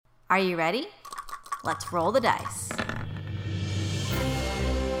Are you ready? Let's roll the dice.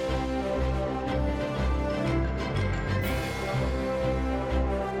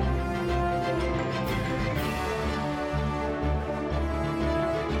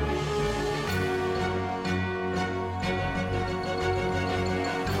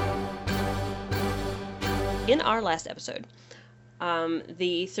 In our last episode,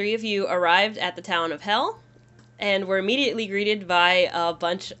 the three of you arrived at the town of Hell and were immediately greeted by a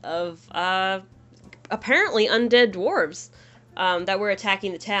bunch of apparently undead dwarves that were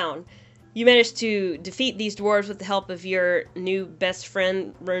attacking the town. You managed to defeat these dwarves with the help of your new best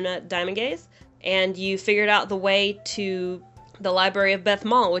friend, Runa Diamondgaze, and you figured out the way to the Library of Beth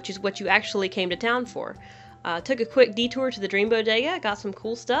Mall, which is what you actually came to town for. Took a quick detour to the Dream Bodega, got some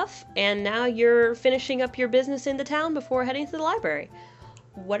cool stuff, and now you're finishing up your business in the town before heading to the library.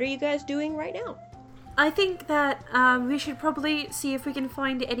 What are you guys doing right now? I think that we should probably see if we can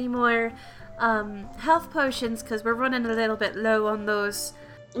find any more health potions, because we're running a little bit low on those.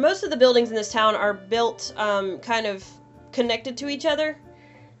 Most of the buildings in this town are built kind of connected to each other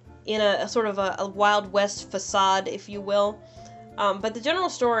in a sort of a Wild West facade, if you will. But the general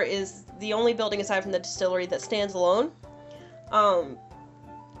store is the only building aside from the distillery that stands alone.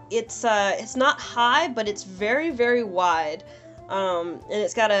 It's not high, but it's very, very wide. And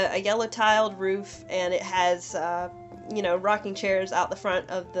it's got a yellow tiled roof, and it has, rocking chairs out the front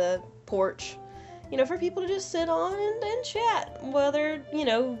of the porch, for people to just sit on and chat while their,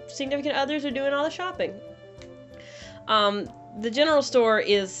 significant others are doing all the shopping. The general store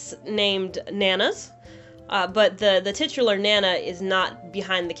is named Nana's. But the titular Nana is not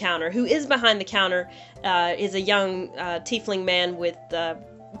behind the counter. Who is behind the counter is a young tiefling man with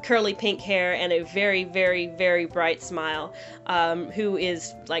curly pink hair and a very, very, very bright smile, who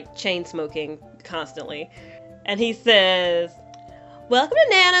is, chain smoking constantly. And he says, "Welcome to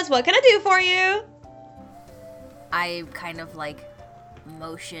Nana's, what can I do for you?" I kind of,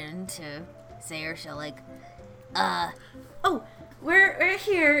 motion to Saoirse, Oh, we're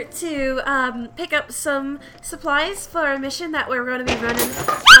here to pick up some supplies for a mission that we're going to be running.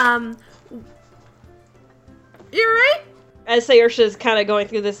 You're right? As Saoirse's kind of going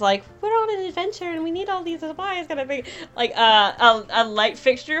through this, we're on an adventure and we need all these supplies, kind of thing. A light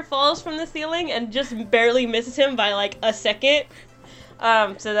fixture falls from the ceiling and just barely misses him by, a second.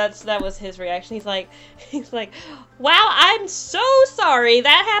 So that was his reaction. He's like, "Wow, I'm so sorry.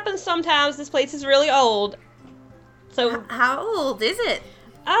 That happens sometimes. This place is really old." So how old is it?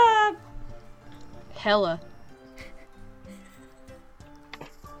 Hella.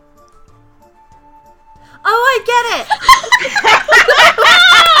 Oh, I get it!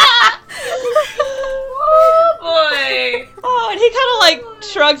 Oh, boy. Oh, and he kind of,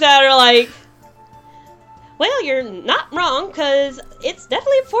 shrugs at her, "Well, you're not wrong, because it's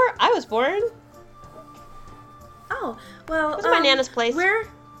definitely before I was born." Oh, well, This is my Nana's place. Where?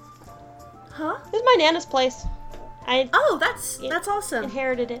 Huh? This is my Nana's place. That's awesome.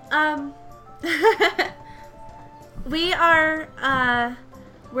 Inherited it. We're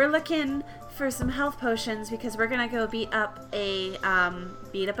looking for some health potions because we're gonna go beat up a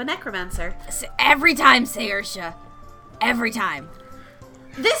necromancer. Every time, Saoirse. Every time.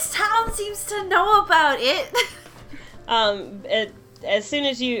 This town seems to know about it. As soon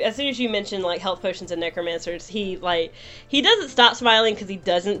as you mention health potions and necromancers, he doesn't stop smiling because he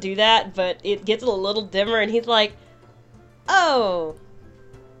doesn't do that, but it gets a little dimmer and he's like, Oh,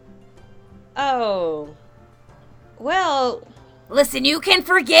 well... Listen, you can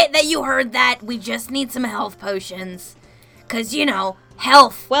forget that you heard that. We just need some health potions. 'Cause,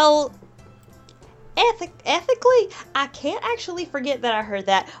 health. Well, ethically, I can't actually forget that I heard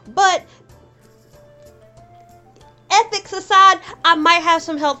that, but ethics aside, I might have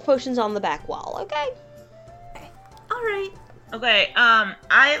some health potions on the back wall, okay? Alright. Okay,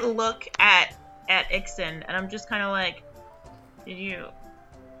 I look at Ixon, and I'm just kind of like, did you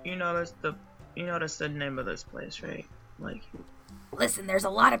notice the name of this place, right? Listen, there's a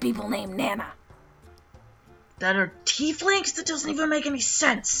lot of people named Nana. That are tieflings? That doesn't even make any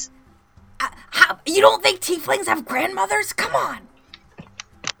sense. You don't think tieflings have grandmothers? Come on.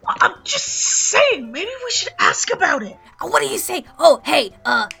 I'm just saying, maybe we should ask about it. What do you say? Oh, hey,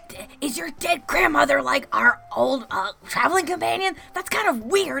 is your dead grandmother like our old, traveling companion? That's kind of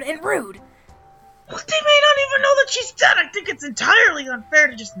weird and rude. Well, they may not even know that she's dead. I think it's entirely unfair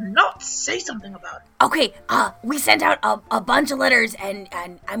to just not say something about it. Okay, we sent out a bunch of letters, and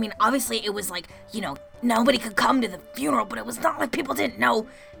I mean, obviously it was nobody could come to the funeral, but it was not like people didn't know.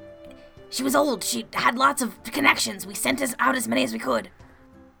 She was old. She had lots of connections. We sent out as many as we could.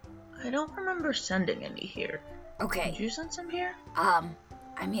 I don't remember sending any here. Okay. Did you send some here?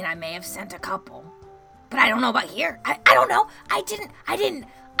 I mean, I may have sent a couple. But I don't know about here. I don't know. I didn't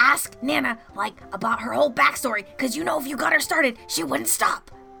ask Nana, like, about her whole backstory, because you know if you got her started, she wouldn't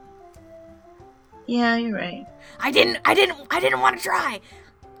stop. Yeah, you're right. I didn't want to try.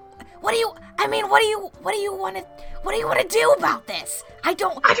 What do you want to do about this? I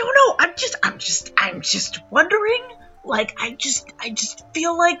don't know. I'm just wondering. Like, I just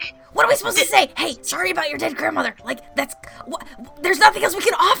feel like. What are we supposed to say? Hey, sorry about your dead grandmother. Like, there's nothing else we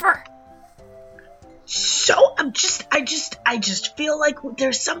can offer. So I just feel like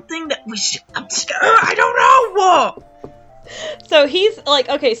there's something that we should. I don't know. So he's like,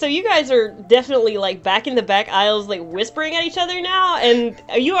 okay, so you guys are definitely like back in the back aisles, like whispering at each other now, and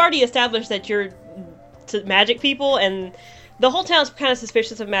you already established that you're magic people, and the whole town's kind of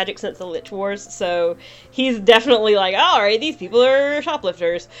suspicious of magic since the Lich Wars, so he's definitely like, oh, alright, these people are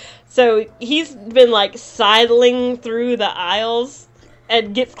shoplifters. So he's been like sidling through the aisles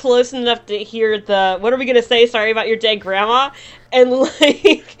and gets close enough to hear the, what are we gonna say, sorry about your dead grandma, and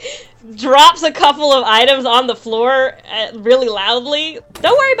like drops a couple of items on the floor really loudly.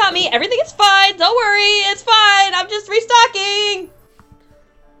 Don't worry about me, everything is fine, don't worry, it's fine, I'm just restocking.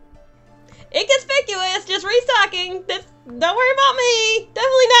 Inconspicuous, just restocking. Don't worry about me.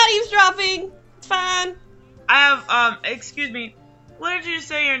 Definitely not eavesdropping. It's fine. I have, excuse me, what did you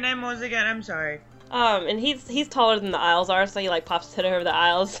say your name was again? I'm sorry. And he's taller than the aisles are, so he like pops his head over the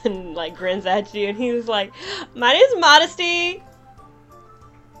aisles and like grins at you, and he was like, my name's Modesty.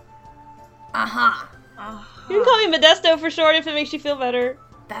 Uh-huh. You can call me Modesto for short if it makes you feel better.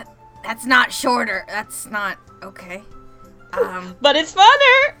 That's not shorter. That's not okay. But it's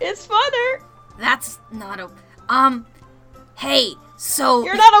funner. It's funner. That's not a hey, so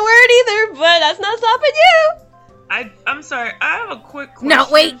you're not a word either, but that's not stopping you. I'm sorry, I have a quick question. No,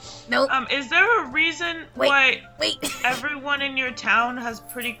 wait. No. Is there a reason why wait. everyone in your town has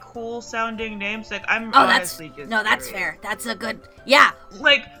pretty cool sounding names? Like, I'm that's curious. fair. That's a good, yeah.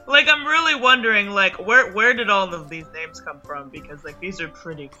 Like I'm really wondering, like, where did all of these names come from? Because, like, these are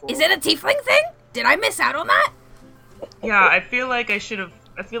pretty cool. Is it a tiefling thing? Did I miss out on that? Yeah, I feel like I should have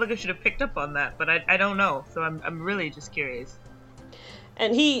picked up on that, but I don't know. So I'm really just curious.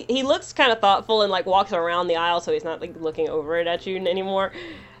 And he looks kind of thoughtful and like walks around the aisle, so he's not like looking over it at you anymore.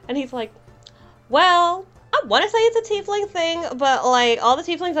 And he's like, well, I want to say it's a tiefling thing, but like all the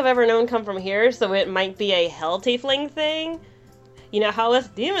tieflings I've ever known come from here, so it might be a hell tiefling thing. You know how us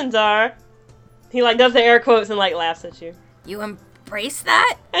demons are. He like does the air quotes and like laughs at you. You embrace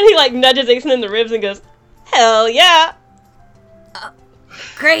that? And he like nudges Ixon in the ribs and goes, hell yeah.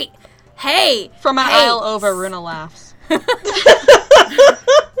 Great. Hey. From an aisle over, Runa laughs.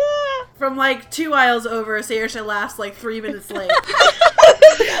 From like 2 aisles over, Saoirse laughs like 3 minutes late.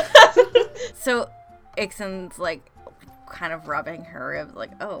 So Ixon's like kind of rubbing her ribs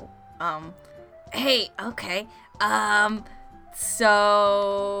like, Hey, okay.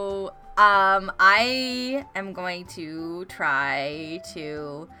 So I am going to try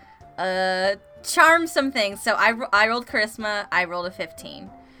to charm some things. So I rolled charisma. I rolled a 15.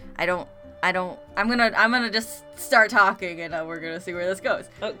 I'm gonna just start talking, and we're gonna see where this goes.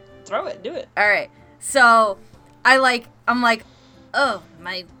 Oh, throw it, do it. All right. So I'm like, Oh,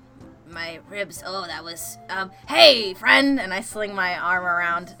 my ribs. Oh, that was, hey, friend. and I sling my arm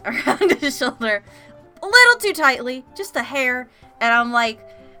around his shoulder, a little too tightly, just a hair, and I'm like,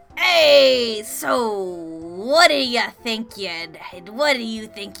 Hey, so what do you think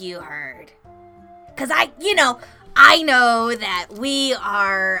you heard? 'Cause I know that we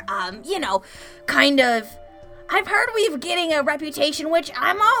are, I've heard we're getting a reputation, which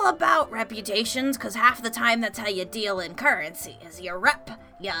I'm all about reputations, 'cause half the time that's how you deal in currency, is your rep.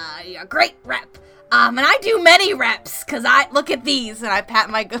 Yeah, you're a great rep. And I do many reps, 'cause I look at these, and I pat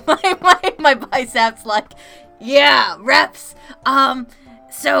my biceps like, yeah, reps.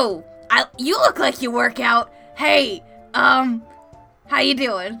 So, you look like you work out. Hey, how you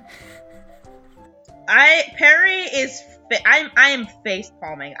doing? Perry is. I am face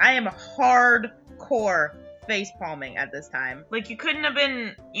palming. I am hardcore face palming at this time. Like, you couldn't have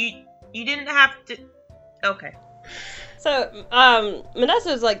been. You didn't have to. Okay. So,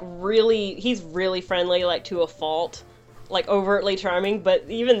 Modesto's like he's really friendly, like to a fault, like overtly charming, but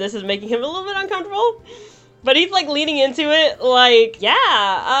even this is making him a little bit uncomfortable. But he's like leaning into it, like,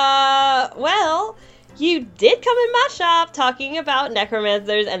 yeah, well, you did come in my shop talking about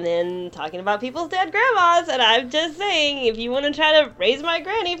necromancers and then talking about people's dead grandmas, and I'm just saying, if you want to try to raise my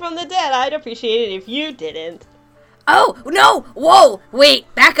granny from the dead, I'd appreciate it if you didn't. Oh, no! Whoa!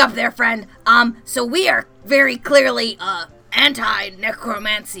 Wait, back up there, friend. So we are very clearly,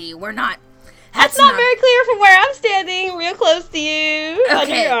 anti-necromancy. We're not... That's not very clear from where I'm standing, real close to you,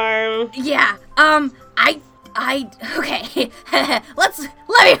 under your arm. Yeah. Okay. Let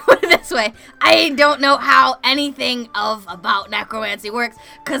me put it this way. I don't know how anything about necromancy works,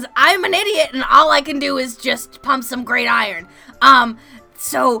 because I'm an idiot and all I can do is just pump some great iron.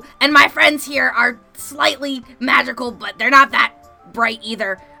 So, and my friends here are slightly magical, but they're not that bright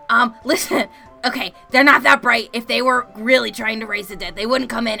either. Listen, okay, they're not that bright. If they were really trying to raise the dead, they wouldn't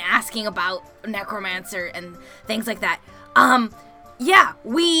come in asking about necromancer and things like that. Yeah,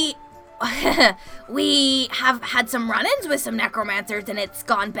 we have had some run-ins with some necromancers, and it's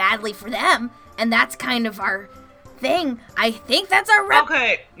gone badly for them, and that's kind of our thing. I think that's our rep.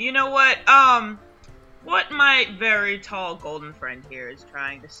 Okay, you know what? What my very tall golden friend here is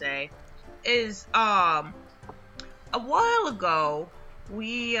trying to say is, a while ago,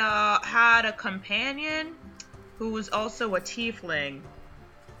 we, had a companion who was also a tiefling,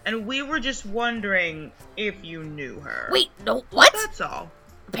 and we were just wondering if you knew her. Wait, no, what? That's all.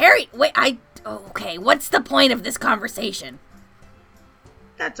 Perry, wait, okay, what's the point of this conversation?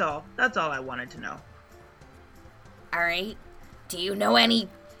 That's all. That's all I wanted to know. Alright, do you know any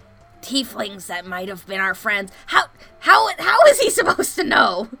tieflings that might have been our friends? How is he supposed to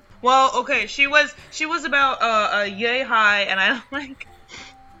know? Well, okay, she was about, yay high, and I,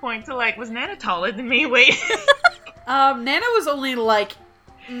 point to, was Nana taller than me? Wait. Nana was only,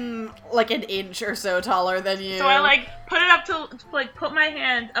 an inch or so taller than you. So I, put it up to, put my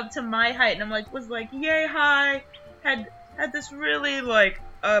hand up to my height, and I'm, was yay high, had this really,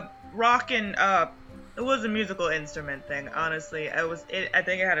 rockin', it was a musical instrument thing, honestly. I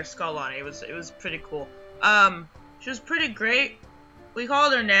think it had a skull on it. It was pretty cool. She was pretty great. We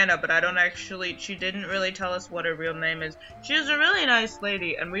called her Nana, but she didn't really tell us what her real name is. She was a really nice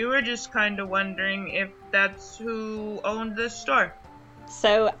lady, and we were just kind of wondering if that's who owned this store.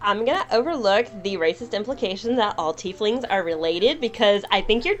 So I'm gonna overlook the racist implication that all tieflings are related, because I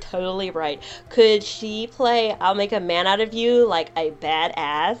think you're totally right. Could she play I'll make a man out of you like a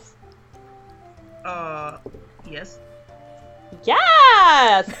badass? Yes.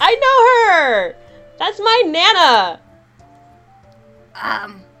 Yes! I know her! That's my Nana!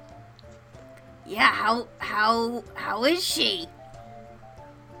 Yeah, how is she?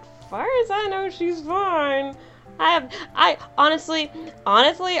 As far as I know, she's fine. I honestly,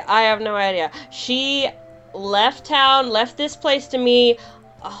 I have no idea. She left town, left this place to me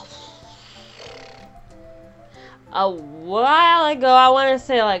a while ago. I want to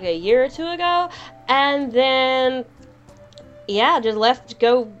say a year or two ago. And then, yeah, just left to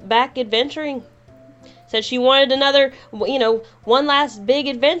go back adventuring. Said she wanted another, one last big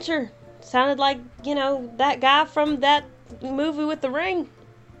adventure. Sounded like, that guy from that movie with the ring.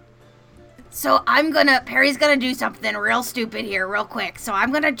 So Perry's gonna do something real stupid here real quick. So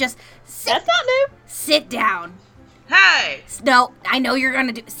I'm gonna just That's not new. Sit down. Hey! No, I know you're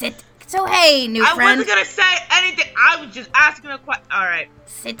gonna sit. So hey, new friend. I wasn't gonna say anything. I was just asking a question. Alright.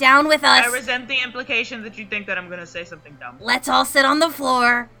 Sit down with us. I resent the implication that you think that I'm gonna say something dumb. Let's all sit on the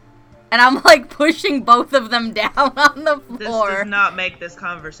floor. And I'm pushing both of them down on the floor. This does not make this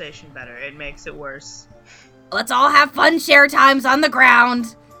conversation better. It makes it worse. Let's all have fun share times on the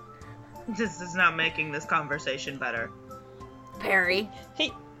ground. This is not making this conversation better. Perry.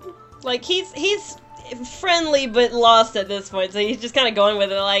 He's friendly but lost at this point, so he's just kind of going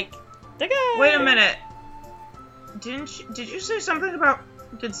with it okay. Wait a minute. Did you say something about,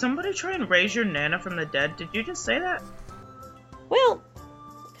 did somebody try and raise your Nana from the dead? Did you just say that? Well,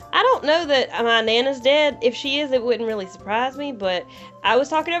 I don't know that my Nana's dead. If she is, it wouldn't really surprise me, but I was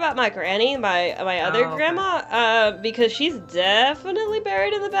talking about my granny, my other grandma, because she's definitely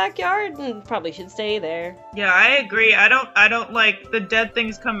buried in the backyard and probably should stay there. Yeah, I agree. I don't like the dead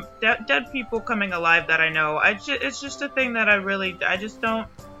things dead people coming alive that I know. It's just a thing that I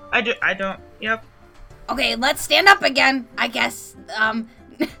don't, yep. Okay, let's stand up again, I guess.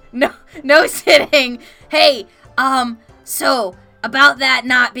 No sitting. Hey, so, about that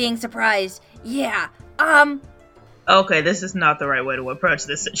not being surprised, yeah, Okay, this is not the right way to approach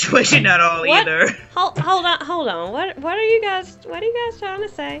this situation at all either. Hold on. What are you guys trying to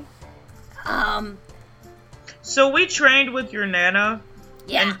say? So we trained with your Nana.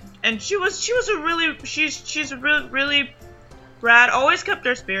 Yeah. And she's a really rad, always kept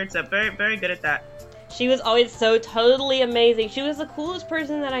her spirits up, very, very good at that. She was always so totally amazing. She was the coolest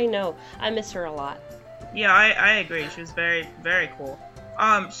person that I know. I miss her a lot. Yeah, I agree. She was very, very cool.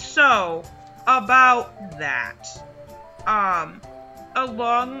 So, about that.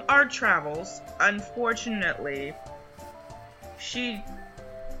 Along our travels, unfortunately, she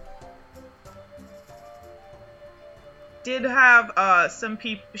did have, some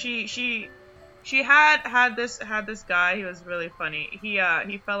people, she she had this guy. He was really funny. He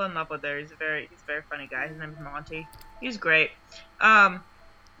fell in love with her. He's a very funny guy. His name is Monty. He's great.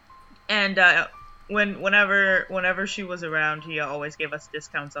 Whenever she was around, he always gave us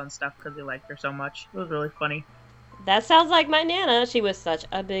discounts on stuff because he liked her so much. It was really funny. That sounds like my Nana. She was such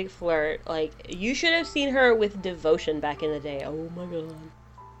a big flirt. Like, you should have seen her with Devotion back in the day. Oh my god.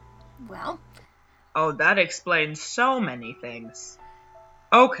 Well. Oh, that explains so many things.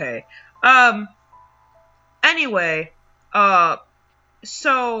 Okay. Anyway,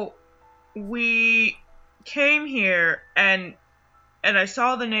 so we came here and I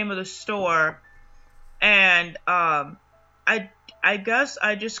saw the name of the store, and I guess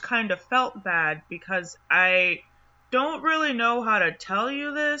I just kind of felt bad because I don't really know how to tell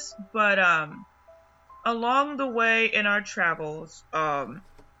you this, but along the way in our travels,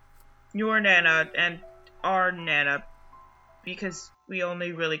 your Nana and our Nana, because we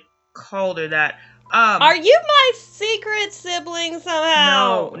only really called her that. Are you my secret sibling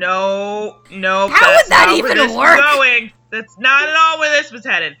somehow? No. How would that even work? That's not at all where this was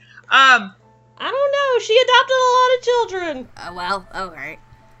headed. I don't know. She adopted a lot of children. Well, alright.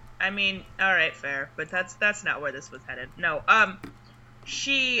 I mean, alright, fair, but that's not where this was headed. No,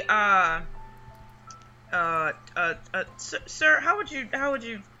 she, sir, how would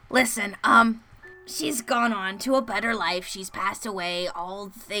you? Listen, she's gone on to a better life. She's passed away. All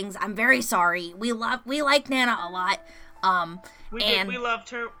the things. I'm very sorry. We like Nana a lot. We loved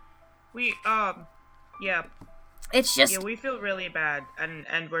her. Yeah. It's just. Yeah, we feel really bad,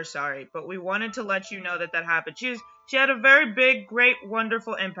 and we're sorry, but we wanted to let you know that happened. She had a very big, great,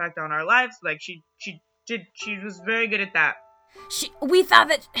 wonderful impact on our lives. Like, she was very good at that. We thought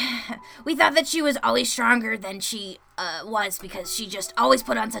that she was always stronger than she was, because she just always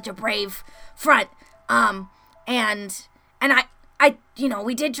put on such a brave front. And I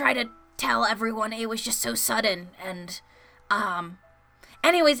we did try to tell everyone it was just so sudden, and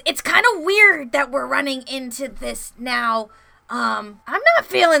anyways, it's kind of weird that we're running into this now. I'm not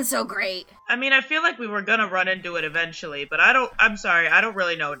feeling so great. I mean, I feel like we were gonna run into it eventually, but I'm sorry, I don't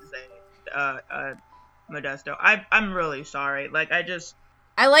really know what to say, Modesto. I'm really sorry. Like,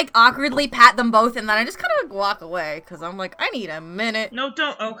 I like awkwardly pat them both, and then I just kind of walk away, because I'm like, I need a minute. No,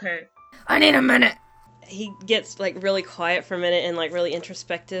 don't, okay. I need a minute. He gets, like, really quiet for a minute and, like, really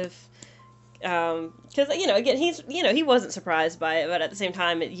introspective. Because, again, he wasn't surprised by it, but at the same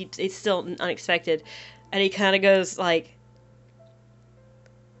time, it's still unexpected. And he kind of goes, like,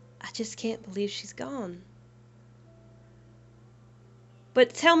 I just can't believe she's gone.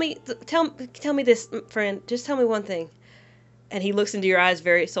 But tell me this, friend. Just tell me one thing. And he looks into your eyes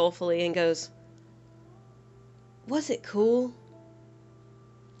very soulfully and goes, was it cool?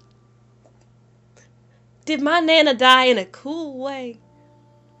 Did my Nana die in a cool way?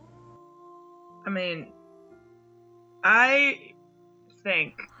 I mean, I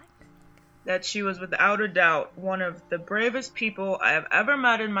think that she was without a doubt one of the bravest people I have ever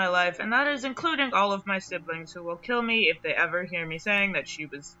met in my life, and that is including all of my siblings, who will kill me if they ever hear me saying that she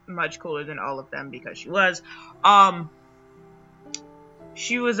was much cooler than all of them, because she was.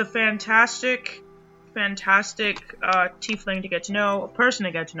 She was a fantastic tiefling to get to know, a person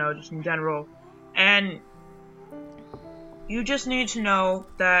to get to know just in general, and you just need to know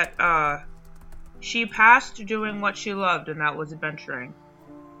that she passed doing what she loved, and that was adventuring.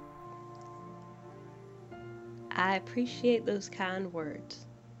 I appreciate those kind words.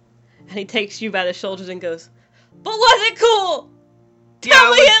 And he takes you by the shoulders and goes, but was it cool?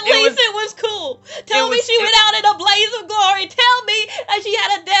 Tell me at least it was cool. Tell me she went out in a blaze of glory. Tell me that she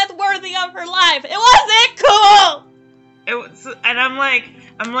had a death worthy of her life. It wasn't cool. It was, and I'm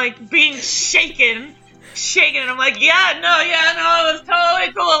like being shaken, and I'm like, no, it was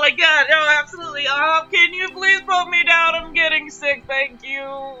totally cool. Like, yeah, no, absolutely. Can you please put me down? I'm getting sick. Thank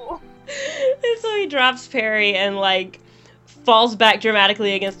you. And so he drops Perry and, like, falls back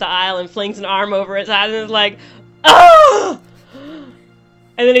dramatically against the aisle and flings an arm over his eyes and is like, oh!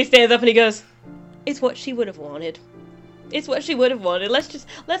 And then he stands up and he goes, it's what she would have wanted. It's what she would have wanted.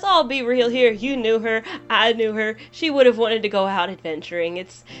 Let's all be real here. You knew her. I knew her. She would have wanted to go out adventuring.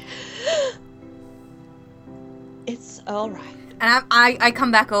 It's all right. And I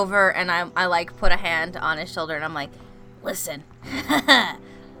come back over and I like put a hand on his shoulder and I'm like, listen,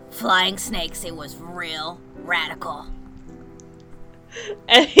 flying snakes, it was real radical.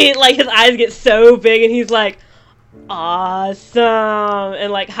 And he, like, his eyes get so big and he's like, awesome,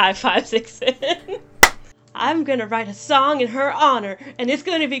 and, like, high fives Ixen. I'm gonna write a song in her honor, and it's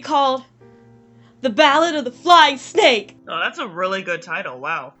gonna be called The Ballad of the Flying Snake. Oh, that's a really good title.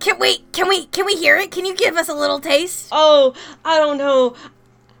 Wow. Can we hear it? Can you give us a little taste? Oh, I don't know.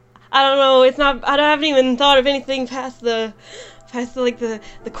 I don't know, I haven't even thought of anything past the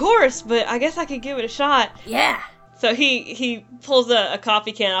chorus, but I guess I could give it a shot. Yeah. So he pulls a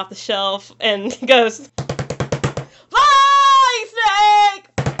coffee can off the shelf and goes, Flying snake!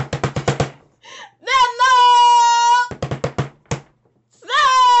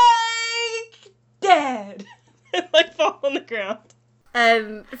 Snake! Dead! Like fall on the ground.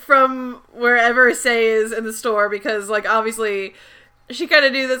 And from wherever Say is in the store, because, like, obviously she kind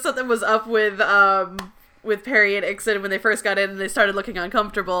of knew that something was up with Perry and Ixon when they first got in and they started looking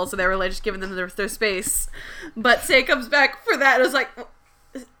uncomfortable, so they were, like, just giving them their space. But Say comes back for that and was like,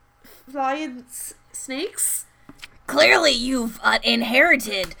 flying snakes? Clearly you've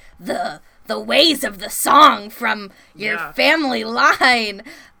inherited the ways of the song from your family line.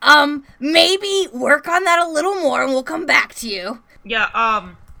 Maybe work on that a little more and we'll come back to you.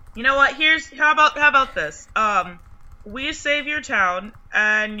 Yeah, you know what? How about this? We save your town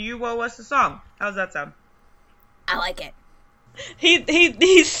and you owe us a song. How's that sound? I like it.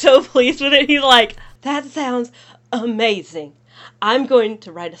 He's so pleased with it. He's like, that sounds amazing. I'm going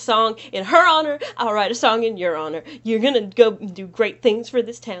to write a song in her honor. I'll write a song in your honor. You're gonna go do great things for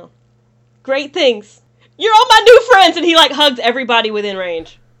this town. Great things. You're all my new friends. And he, like, hugs everybody within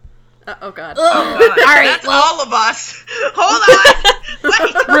range. Oh, God. Oh, God. All right, That's well- all of us. Hold on.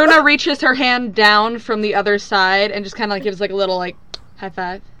 Wait. Runa reaches her hand down from the other side and just kind of like gives like a little like high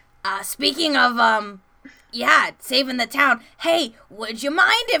five. Speaking of, saving the town, hey, would you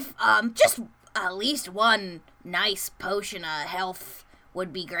mind if, just at least one nice potion of health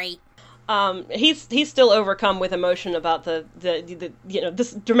would be great? He's still overcome with emotion about the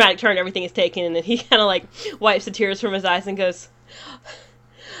this dramatic turn everything is taken, and then he kind of like wipes the tears from his eyes and goes,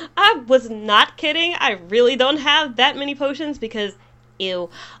 I was not kidding. I really don't have that many potions because, ew.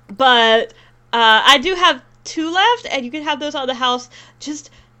 But I do have 2 left, and you can have those on the house. Just,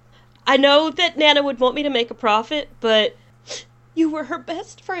 I know that Nana would want me to make a profit, but you were her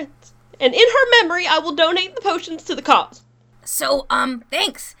best friends. And in her memory, I will donate the potions to the cause. So,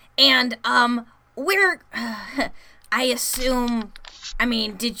 thanks. And, we're, I assume,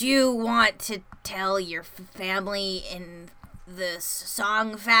 did you want to tell your family in this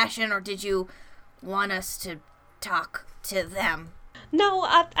song fashion, or did you want us to talk to them? No,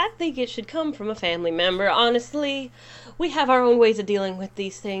 I think it should come from a family member, honestly. We have our own ways of dealing with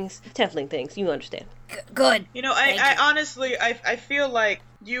these things. Tiefling things, you understand. Good. You know, I honestly, I feel like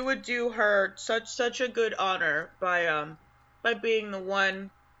you would do her such a good honor by being the one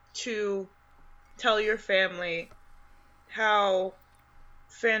to tell your family how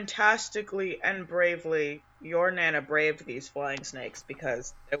fantastically and bravely your Nana braved these flying snakes,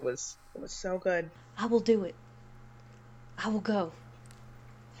 because it was so good. I will do it. I will go.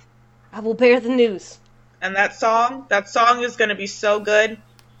 I will bear the news. And that song is gonna be so good.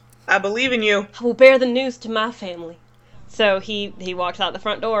 I believe in you. I will bear the news to my family. So he walks out the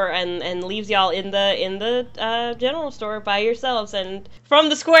front door and leaves y'all in the general store by yourselves. And from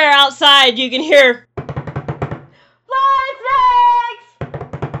the square outside, you can hear, Flying snakes!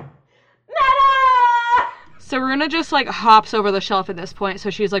 Nana! So Runa just like hops over the shelf at this point, so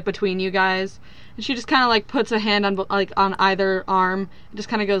she's like between you guys, and she just kind of like puts a hand on like on either arm, and just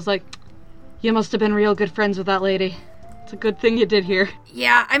kind of goes like, "You must have been real good friends with that lady. It's a good thing you did here."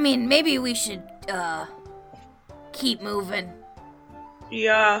 Yeah, maybe we should, keep moving.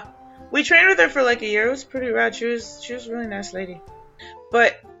 Yeah. We trained with her for like a year. It was pretty rad. She was a really nice lady.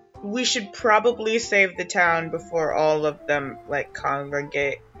 But we should probably save the town before all of them like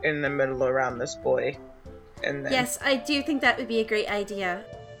congregate in the middle around this boy. And then... Yes, I do think that would be a great idea.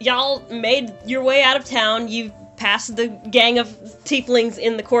 Y'all made your way out of town. You've passed the gang of tieflings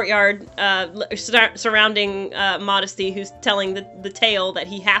in the courtyard surrounding Modesty, who's telling the tale that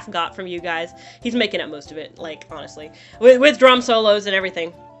he half got from you guys. He's making up most of it, like, honestly. With drum solos and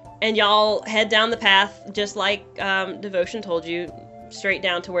everything. And y'all head down the path, just like Devotion told you, straight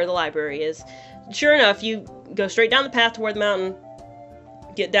down to where the library is. Sure enough, you go straight down the path toward the mountain,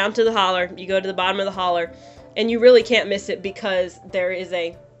 get down to the holler, you go to the bottom of the holler, and you really can't miss it because there is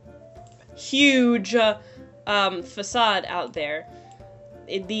a huge facade out there.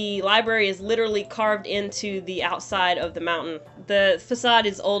 The library is literally carved into the outside of the mountain. The facade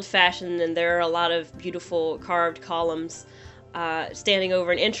is old-fashioned, and there are a lot of beautiful carved columns standing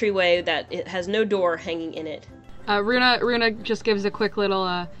over an entryway that it has no door hanging in it. Runa just gives a quick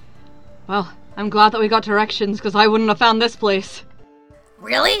little, well, I'm glad that we got directions, because I wouldn't have found this place.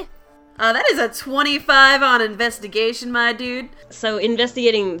 Really? That is a 25 on investigation, my dude. So,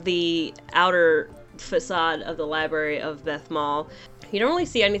 investigating the outer facade of the library of Beth Mall, you don't really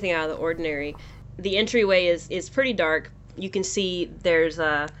see anything out of the ordinary. The entryway is pretty dark. You can see there's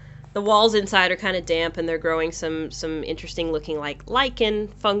The walls inside are kind of damp, and they're growing some interesting looking like lichen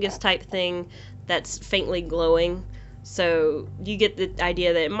fungus type thing that's faintly glowing. So you get the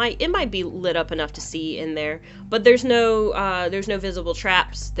idea that it might be lit up enough to see in there, but there's no visible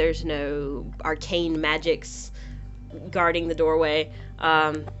traps. There's no arcane magics guarding the doorway.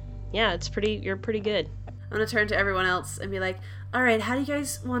 Yeah, you're pretty good. I'm gonna turn to everyone else and be like, all right, how do you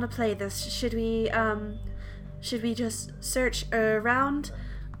guys want to play this? Should we just search around,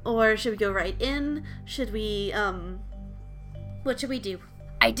 or should we go right in? Should we, what should we do?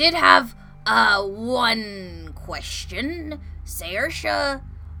 I did have, one question. Saoirse,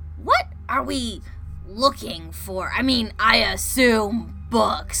 what are we looking for? I mean, I assume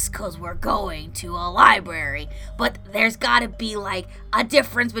books, 'cause we're going to a library, but there's gotta be, like, a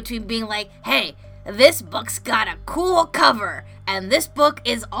difference between being like, hey, this book's got a cool cover, and this book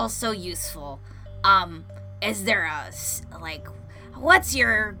is also useful. Is there what's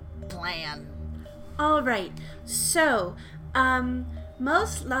your plan? All right, so,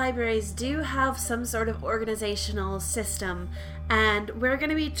 most libraries do have some sort of organizational system, and we're going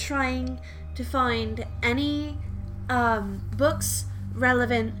to be trying to find any books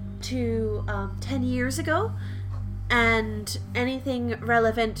relevant to 10 years ago, and anything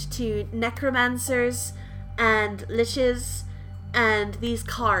relevant to necromancers and liches and these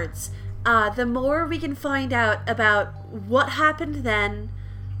cards. The more we can find out about what happened then,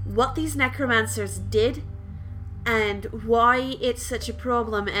 what these necromancers did, and why it's such a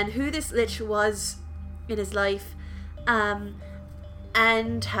problem, and who this lich was in his life,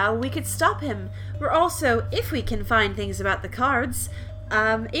 and how we could stop him. We're also, if we can find things about the cards,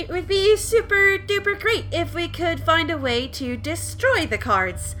 it would be super duper great if we could find a way to destroy the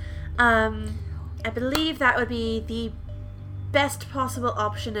cards. I believe that would be the best possible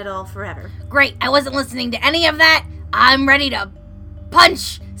option at all forever. Great, I wasn't listening to any of that. I'm ready to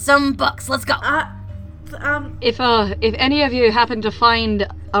punch some books. Let's go. If any of you happen to find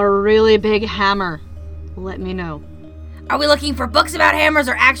a really big hammer, let me know. Are we looking for books about hammers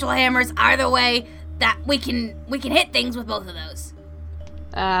or actual hammers? Either way, that we can hit things with both of those.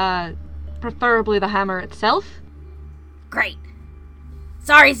 Preferably the hammer itself. Great.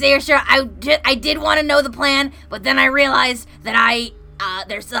 Sorry, Saoirse, I did want to know the plan, but then I realized that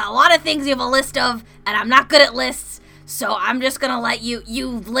there's a lot of things you have a list of, and I'm not good at lists, so I'm just gonna let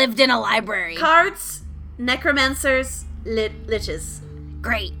you've lived in a library. Cards, necromancers, liches.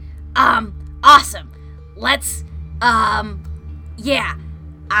 Great. Awesome. Let's, yeah.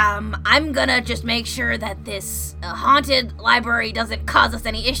 I'm gonna just make sure that this haunted library doesn't cause us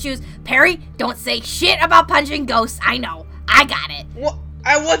any issues. Perry, don't say shit about punching ghosts. I know. I got it. Well,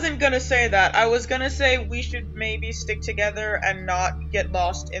 I wasn't gonna say that. I was gonna say we should maybe stick together and not get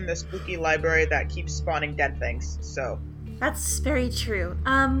lost in the spooky library that keeps spawning dead things, so. That's very true.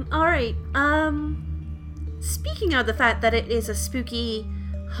 Alright, speaking of the fact that it is a spooky,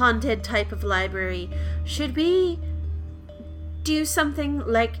 haunted type of library, should we do something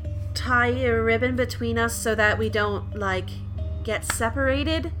like tie a ribbon between us so that we don't, like, get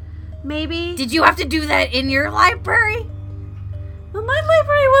separated, maybe? Did you have to do that in your library? Well, my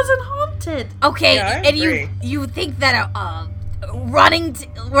library wasn't haunted. Okay, Yeah, I and agree. you think that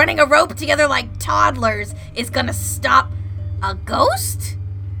running a rope together like toddlers is gonna stop a ghost?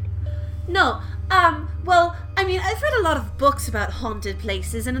 No, well, I mean, I've read a lot of books about haunted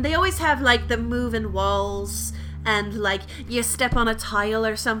places, and they always have, like, the moving walls, and, like, you step on a tile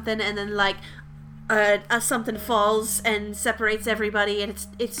or something, and then, like, something falls and separates everybody, and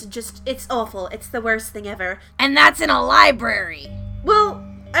it's awful. It's the worst thing ever. And that's in a library. Well,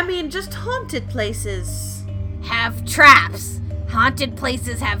 I mean, just haunted places. Have traps. Haunted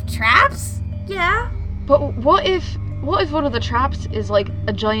places have traps? Yeah. But what if one of the traps is like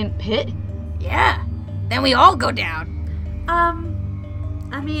a giant pit? Yeah. Then we all go down.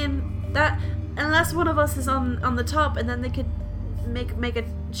 I mean, that, unless one of us is on the top, and then they could make a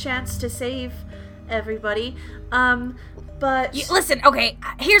chance to save everybody. But Listen, okay,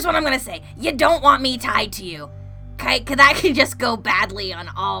 here's what I'm gonna say. You don't want me tied to you. Okay? Because that could just go badly on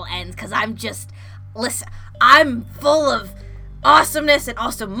all ends, because I'm full of awesomeness and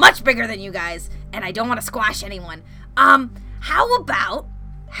also much bigger than you guys, and I don't want to squash anyone. How about,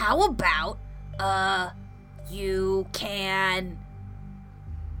 you can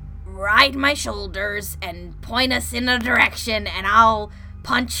ride my shoulders and point us in a direction, and I'll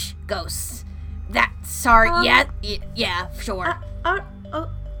punch ghosts. Yeah, sure.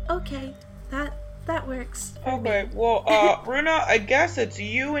 Okay, that works. Okay, well, Runa, I guess it's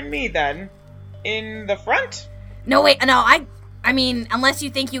you and me then. In the front? No, wait, no, I mean, unless you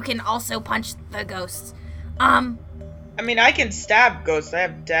think you can also punch the ghosts. I I mean, I can stab ghosts. I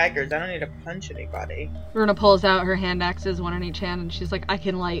have daggers. I don't need to punch anybody. Runa pulls out her hand axes, one in each hand, and she's like, I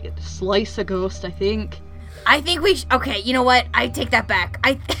can, like, slice a ghost, I think. I think we okay, you know what? I take that back.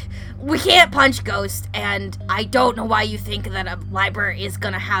 We can't punch ghosts, and I don't know why you think that a library is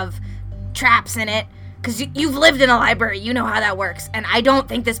gonna have traps in it. Because you've lived in a library, you know how that works. And I don't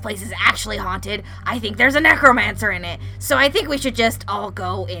think this place is actually haunted. I think there's a necromancer in it. So I think we should just all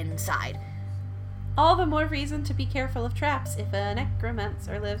go inside. All the more reason to be careful of traps if a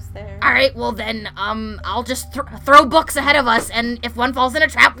necromancer lives there. Alright, well then, I'll just throw books ahead of us, and if one falls in a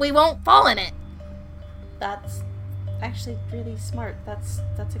trap, we won't fall in it. That's actually really smart. That's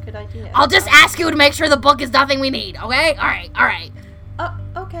a good idea. I'll just ask you to make sure the book is nothing we need, okay? Alright. Oh,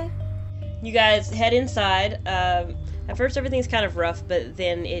 okay. You guys head inside. At first everything's kind of rough, but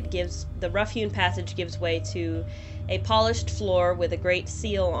then the rough-hewn passage gives way to a polished floor with a great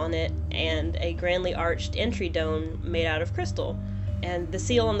seal on it and a grandly arched entry dome made out of crystal. And the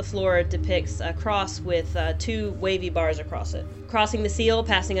seal on the floor depicts a cross with 2 wavy bars across it. Crossing the seal,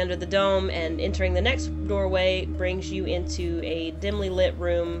 passing under the dome, and entering the next doorway brings you into a dimly lit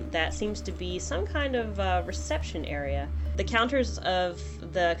room that seems to be some kind of reception area. The counters of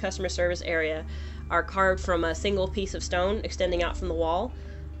the customer service area are carved from a single piece of stone extending out from the wall.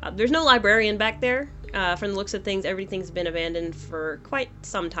 There's no librarian back there. From the looks of things, everything's been abandoned for quite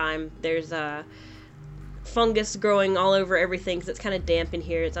some time. There's fungus growing all over everything because it's kind of damp in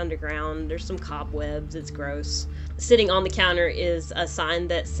here. It's underground. There's some cobwebs. It's gross. Sitting on the counter is a sign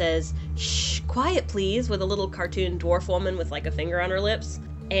that says, "Shh, quiet please," with a little cartoon dwarf woman with like a finger on her lips.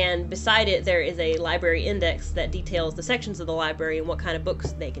 And beside it, there is a library index that details the sections of the library and what kind of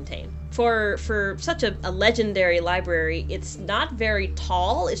books they contain. For such a legendary library, it's not very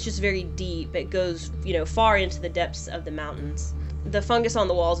tall, it's just very deep. It goes, far into the depths of the mountains. The fungus on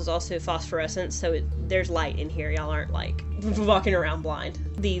the walls is also phosphorescent, so there's light in here. Y'all aren't, walking around blind.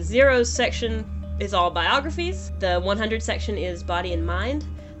 The zeros section is all biographies. The 100 section is body and mind.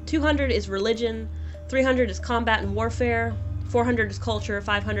 200 is religion. 300 is combat and warfare. 400 is culture,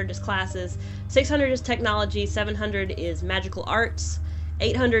 500 is classes, 600 is technology, 700 is magical arts,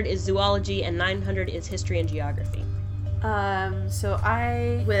 800 is zoology, and 900 is history and geography. So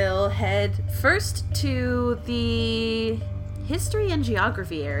I will head first to the history and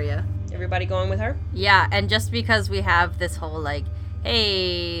geography area. Everybody going with her? Yeah, and just because we have this whole,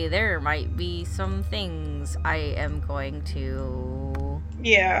 hey, there might be some things, I am going to...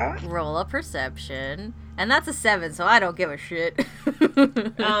 Yeah. Roll a perception. And that's a 7, so I don't give a shit.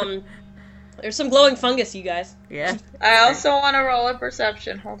 There's some glowing fungus, you guys. Yeah. I also want to roll a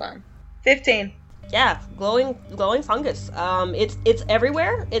perception. Hold on. 15. Yeah, glowing fungus. It's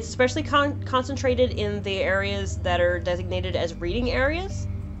everywhere. It's especially concentrated in the areas that are designated as reading areas.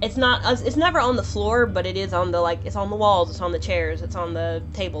 It's never on the floor, but it is on it's on the walls, it's on the chairs, it's on the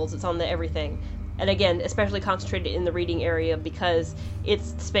tables, it's on the everything. And again, especially concentrated in the reading area because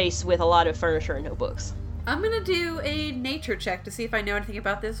it's space with a lot of furniture and no books. I'm gonna do a nature check to see if I know anything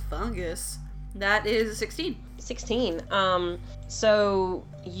about this fungus. That is 16. 16. So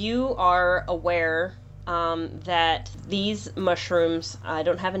you are aware that these mushrooms, I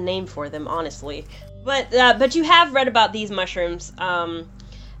don't have a name for them, honestly, but you have read about these mushrooms.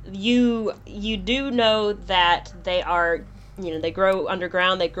 You do know that they are, they grow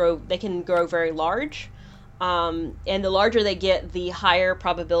underground. They can grow very large. And the larger they get, the higher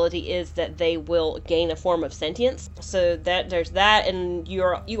probability is that they will gain a form of sentience. So there's that, and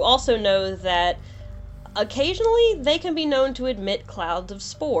you also know that occasionally they can be known to emit clouds of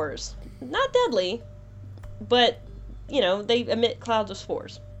spores. Not deadly, but they emit clouds of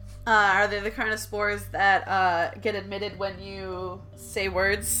spores. Are they the kind of spores that get emitted when you say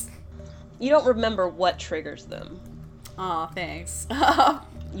words? You don't remember what triggers them. Aw, thanks.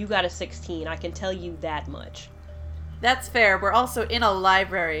 You got a 16, I can tell you that much. That's fair. We're also in a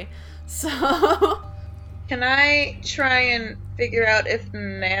library, so... Can I try and figure out if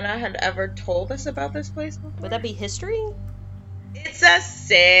Nana had ever told us about this place before? Would that be history? It's a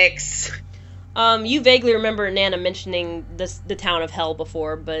 6. You vaguely remember Nana mentioning the town of Hell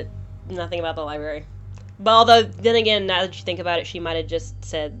before, but nothing about the library. But although, then again, now that you think about it, she might have just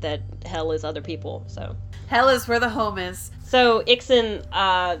said that Hell is other people, so... Hell is where the home is. So, Ixen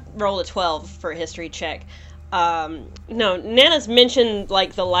rolled a 12 for a history check. No, Nana's mentioned,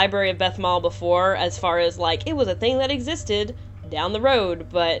 the Library of Beth Mall before, as far as, it was a thing that existed down the road,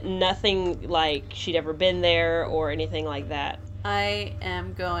 but nothing like she'd ever been there or anything like that. I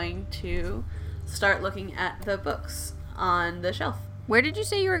am going to start looking at the books on the shelf. Where did you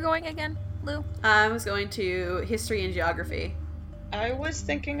say you were going again, Lou? I was going to history and geography. I was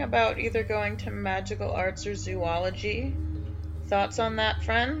thinking about either going to magical arts or zoology. Thoughts on that,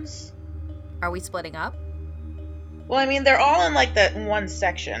 friends? Are we splitting up? Well, I mean, they're all in, like, that one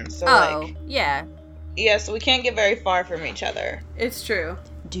section, so, Yeah. Yeah, so we can't get very far from each other. It's true.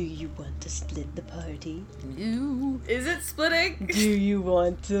 Do you want to split the party? Ooh. Is it splitting? Do you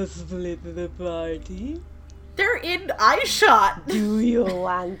want to split the party? They're in eye shot. Do you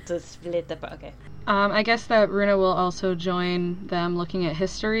want to split the party? Okay. I guess that Runa will also join them looking at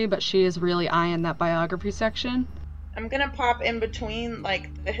history, but she is really eyeing that biography section. I'm gonna pop in between,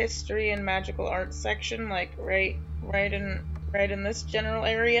 like, the history and magical arts section, like, right in this general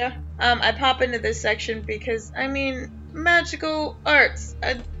area. I pop into this section because, I mean, magical arts.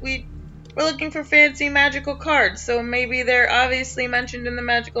 We're looking for fancy magical cards, so maybe they're obviously mentioned in the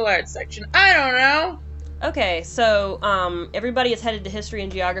magical arts section. I don't know. Okay, so everybody is headed to history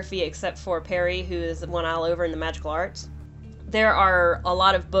and geography except for Perry, who is one aisle over in the magical arts. There are a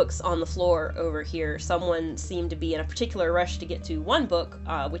lot of books on the floor over here. Someone seemed to be in a particular rush to get to one book,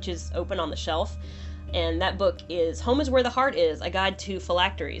 which is open on the shelf, and that book is Home is Where the Heart Is, A Guide to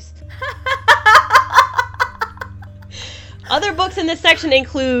Phylacteries. Other books in this section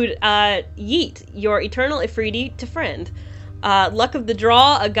include Yeet, Your Eternal Ifriti to Friend, Luck of the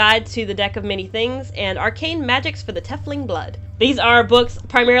Draw, A Guide to the Deck of Many Things, and Arcane Magics for the Tefling Blood. These are books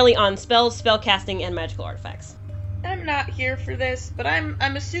primarily on spells, spellcasting, and magical artifacts. I'm not here for this, but I'm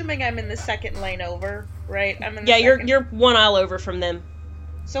assuming I'm in the second lane over, right? I'm in the Yeah, second... you're one aisle over from them.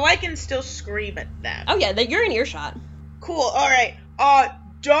 So I can still scream at them. Oh yeah, you're in earshot. Cool, alright.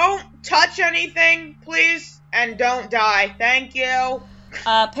 Don't touch anything, please, and don't die. Thank you.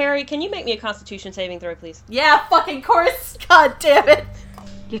 Perry, can you make me a Constitution saving throw, please? Yeah, fucking course. God damn it.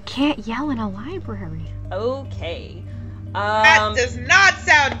 You can't yell in a library. Okay. That does not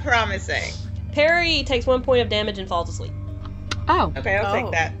sound promising. Perry takes 1 point of damage and falls asleep. Oh. Okay, I'll Oh.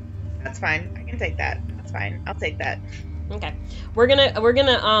 take that. That's fine. I can take that. That's fine. I'll take that. Okay. We're gonna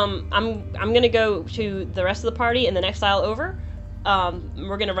I'm gonna go to the rest of the party in the next aisle over.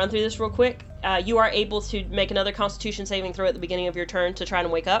 We're gonna run through this real quick. You are able to make another Constitution saving throw at the beginning of your turn to try and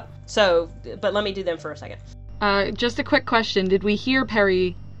wake up. So, but let me do them for a second. Just a quick question. Did we hear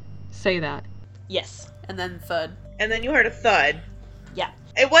Perry say that? Yes. And then thud. And then you heard a thud. Yeah.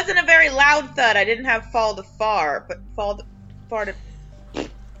 It wasn't a very loud thud. I didn't have fall to far, but far to...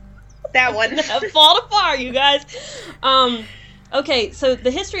 That one. Fall apart, you guys. Okay, so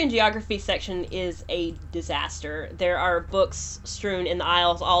the history and geography section is a disaster. There are books strewn in the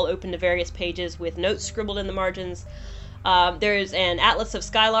aisles, all open to various pages with notes scribbled in the margins. There's an Atlas of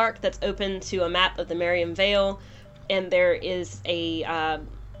Skylark that's open to a map of the Meriam Vale, and there is a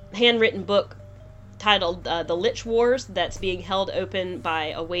handwritten book titled The Lich Wars that's being held open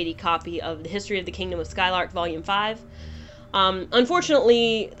by a weighty copy of The History of the Kingdom of Skylark, Volume 5.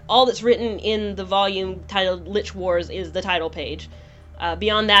 Unfortunately, all that's written in the volume titled Lich Wars is the title page.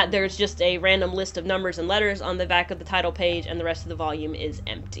 Beyond that, there's just a random list of numbers and letters on the back of the title page, and the rest of the volume is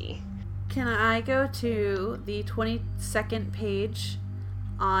empty. Can I go to the 22nd page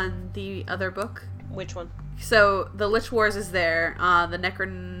on the other book? Which one? So, the Lich Wars is there, the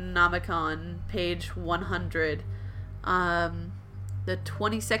Necronomicon, page 100. The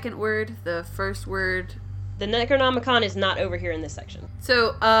 22nd word, the first word. The Necronomicon is not over here in this section.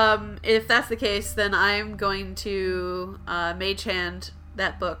 So, if that's the case, then I'm going to Mage Hand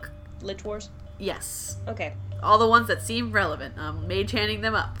that book. Lich Wars? Yes. Okay. All the ones that seem relevant. I'm Mage Handing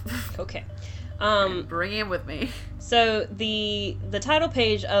them up. Okay. Bringing them with me. So the title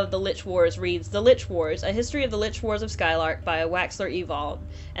page of the Lich Wars reads The Lich Wars, A History of the Lich Wars of Skylark by Waxler Evald.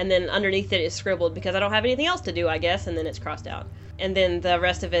 And then underneath it is scribbled, because I don't have anything else to do, I guess, and then it's crossed out. And then the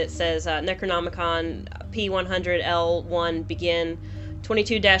rest of it says Necronomicon P100L1 begin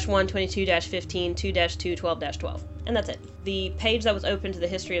 22-1, 22-15, 2-2, 12-12. And that's it. The page that was open to the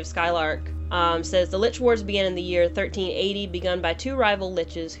history of Skylark says the Lich Wars began in the year 1380, begun by two rival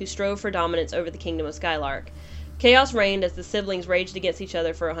liches who strove for dominance over the kingdom of Skylark. Chaos reigned as the siblings raged against each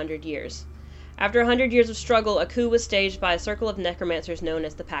other for 100 years. After 100 years of struggle, a coup was staged by a circle of necromancers known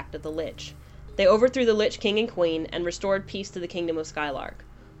as the Pact of the Lich. They overthrew the Lich King and Queen and restored peace to the kingdom of Skylark.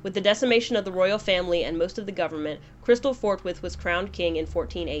 With the decimation of the royal family and most of the government, Crystal Forthwith was crowned king in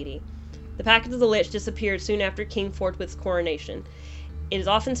 1480. The Pact of the Lich disappeared soon after King Forthwith's coronation. It is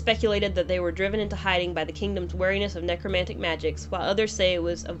often speculated that they were driven into hiding by the kingdom's wariness of necromantic magics, while others say it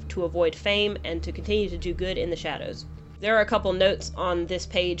was to avoid fame and to continue to do good in the shadows. There are a couple notes on this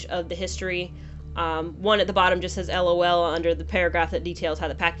page of the history. One at the bottom just says LOL under the paragraph that details how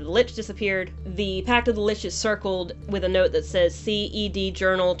the Pact of the Lich disappeared. The Pact of the Lich is circled with a note that says CED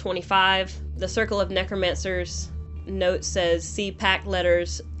Journal 25. The Circle of Necromancers note says C pack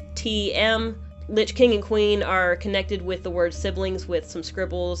letters TM. Lich King and Queen are connected with the word siblings with some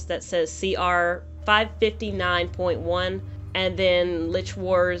scribbles that says CR 559.1, and then Lich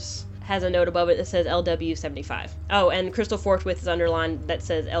Wars has a note above it that says LW75. Oh, and Crystal Forthwith is underlined that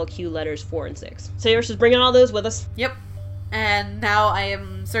says LQ letters 4 and 6. So you're just bringing all those with us. Yep. And now I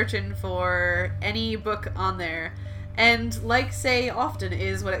am searching for any book on there. And like say often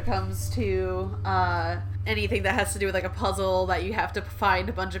is when it comes to anything that has to do with like a puzzle that you have to find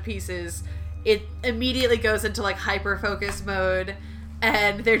a bunch of pieces, it immediately goes into like hyper focus mode,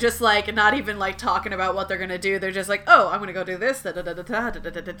 and they're just like not even like talking about what they're gonna do. They're just like, oh, I'm gonna go do this, da da da da da da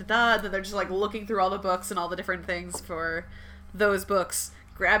da da da. And then they're just like looking through all the books and all the different things for those books,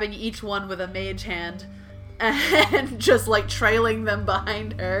 grabbing each one with a mage hand, and just like trailing them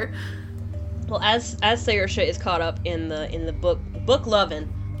behind her. Well, as Saoirse is caught up in the book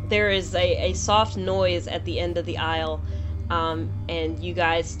loving, there is a soft noise at the end of the aisle, and you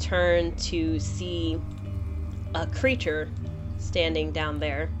guys turn to see a creature standing down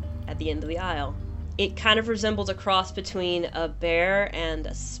there at the end of the aisle. It kind of resembles a cross between a bear and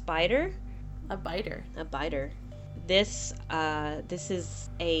a spider. A biter. A biter. This is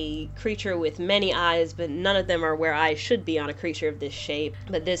a creature with many eyes, but none of them are where eyes should be on a creature of this shape.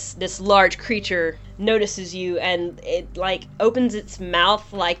 But this large creature notices you, and it like opens its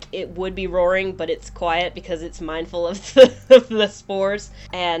mouth like it would be roaring, but it's quiet because it's mindful of the spores.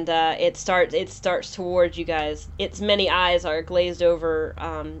 And it starts towards you guys. Its many eyes are glazed over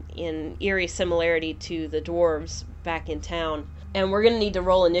in eerie similarity to the dwarves back in town. And we're going to need to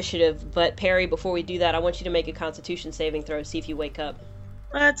roll initiative, but Perry, before we do that, I want you to make a Constitution saving throw, see if you wake up.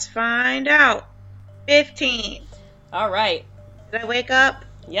 Let's find out. 15. All right. Did I wake up?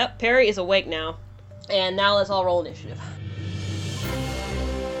 Yep, Perry is awake now. And now let's all roll initiative.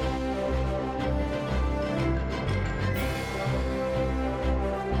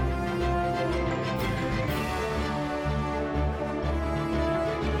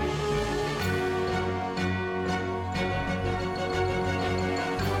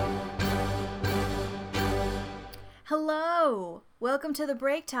 Hello! Welcome to the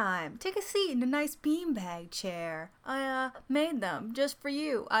break time. Take a seat in a nice beanbag chair. I made them just for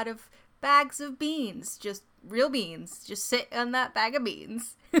you out of bags of beans. Just real beans. Just sit on that bag of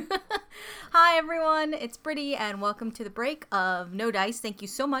beans. Hi everyone, it's Brittany and welcome to the break of No Dice. Thank you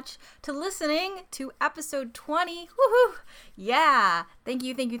so much to listening to episode 20. Woohoo! Yeah! Thank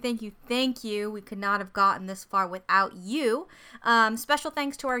you. We could not have gotten this far without you. Special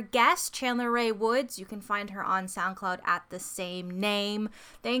thanks to our guest, Chandler Ray Woods. You can find her on SoundCloud at the same name.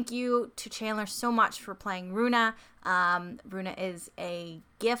 Thank you to Chandler so much for playing Runa. Runa is a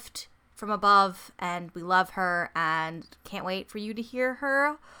gift from above, and we love her and can't wait for you to hear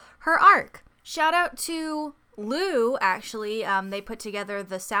her arc. Shout out to Lou, actually. They put together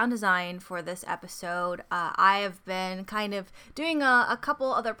the sound design for this episode. I have been kind of doing a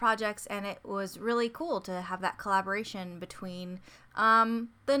couple other projects, and it was really cool to have that collaboration between the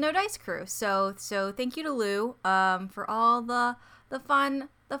No Dice crew. So thank you to Lou for all the fun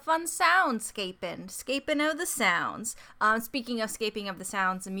scaping of the sounds. Speaking of scaping of the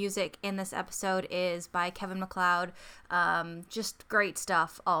sounds, the music in this episode is by Kevin MacLeod. Just great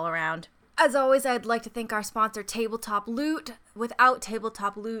stuff all around. As always, I'd like to thank our sponsor, Tabletop Loot. Without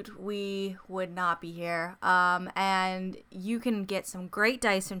Tabletop Loot, we would not be here. And you can get some great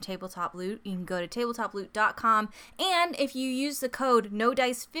dice from Tabletop Loot. You can go to tabletoploot.com. And if you use the code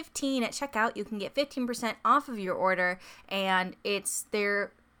NODICE15 at checkout, you can get 15% off of your order. And it's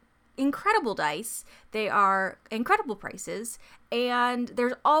their incredible dice. They are incredible prices, and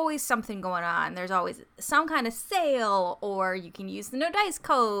there's always something going on. There's always some kind of sale, or you can use the No Dice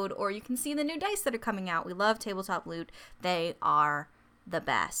code, or you can see the new dice that are coming out. We love Tabletop Loot. They are the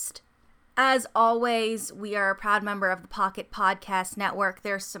best. As always, we are a proud member of the Pocket Podcast Network.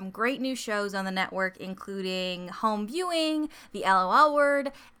 There's some great new shows on the network, including Home Viewing, The LOL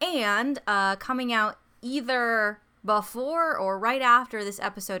Word, and coming out either before or right after this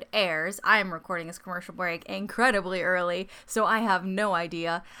episode airs. I am recording this commercial break incredibly early, so I have no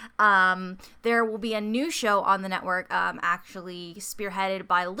idea. There will be a new show on the network, actually spearheaded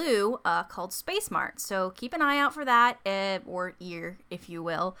by Lou, called Space Mart. So keep an eye out for that, or ear, if you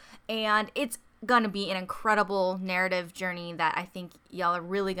will. And it's gonna be an incredible narrative journey that I think y'all are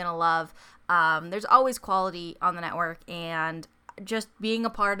really gonna love. There's always quality on the network, and just being a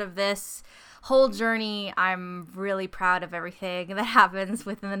part of this whole journey, I'm really proud of everything that happens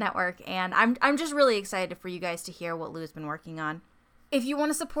within the network, and I'm just really excited for you guys to hear what Lou's been working on. If you want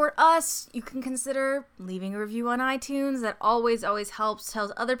to support us, you can consider leaving a review on iTunes. That always helps,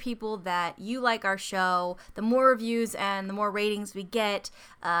 tells other people that you like our show. The more reviews and the more ratings we get,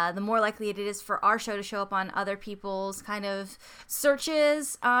 the more likely it is for our show to show up on other people's kind of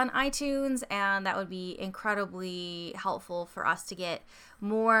searches on iTunes, and that would be incredibly helpful for us to get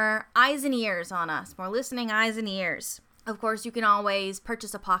more eyes and ears on us, more listening eyes and ears. Of course, you can always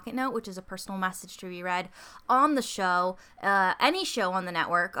purchase a pocket note, which is a personal message to be read on the show, any show on the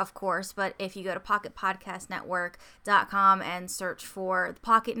network, of course, but if you go to pocketpodcastnetwork.com and search for the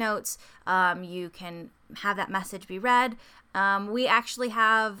pocket notes, you can have that message be read. We actually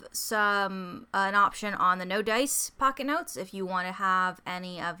have an option on the No Dice pocket notes. If you want to have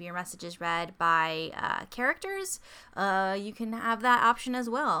any of your messages read by characters, you can have that option as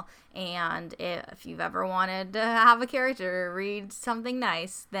well. And if you've ever wanted to have a character read something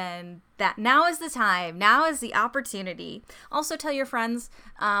nice, then that now is the time. Now is the opportunity. Also tell your friends.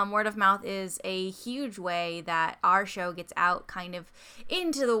 Word of mouth is a huge way that our show gets out kind of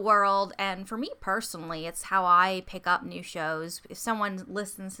into the world. And for me personally, it's how I pick up new shows. If someone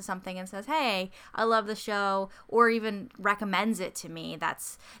listens to something and says, hey, I love the show, or even recommends it to me, that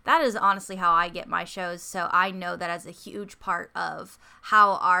is honestly how I get my shows. So I know that as a huge part of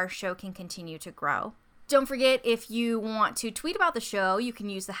how our show can continue to grow. Don't forget, if you want to tweet about the show, you can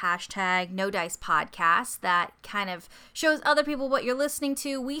use the hashtag NoDicePodcast. That kind of shows other people what you're listening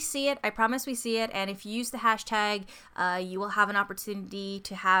to. We see it. I promise we see it. And if you use the hashtag, you will have an opportunity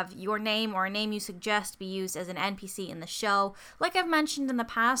to have your name or a name you suggest be used as an NPC in the show. Like I've mentioned in the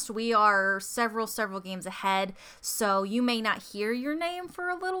past, we are several games ahead, so you may not hear your name for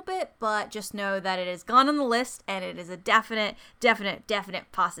a little bit, but just know that it has gone on the list, and it is a definite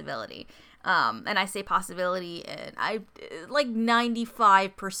possibility. And I say possibility, and I like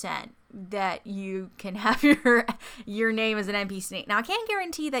 95% that you can have your name as an NPC. Now I can't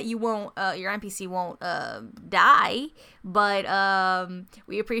guarantee that you won't, your NPC won't die, but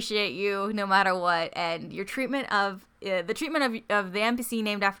we appreciate you no matter what. And your treatment of the NPC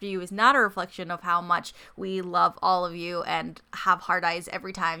named after you is not a reflection of how much we love all of you and have hard eyes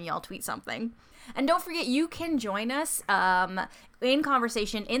every time y'all tweet something. And don't forget, you can join us in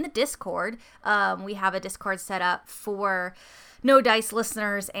conversation in the Discord. We have a Discord set up for No Dice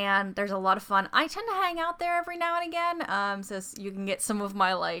listeners, and there's a lot of fun. I tend to hang out there every now and again, so you can get some of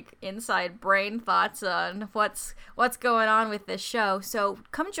my inside brain thoughts on what's going on with this show. So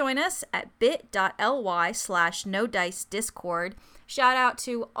come join us at bit.ly/NoDiceDiscord. Shout out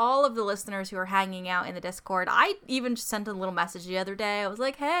to all of the listeners who are hanging out in the Discord. I even sent a little message the other day. I was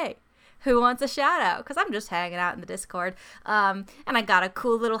like, hey, who wants a shout out? Because I'm just hanging out in the Discord. And I got a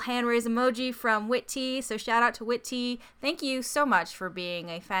cool little hand raise emoji from Witty. So shout out to Witty. Thank you so much for being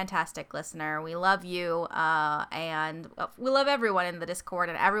a fantastic listener. We love you. And we love everyone in the Discord,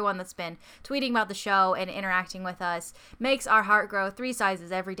 and everyone that's been tweeting about the show and interacting with us. Makes our heart grow 3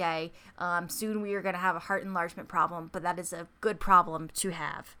 sizes every day. Soon we are going to have a heart enlargement problem, but that is a good problem to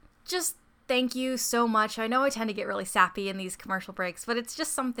have. Just thank you so much. I know I tend to get really sappy in these commercial breaks, but it's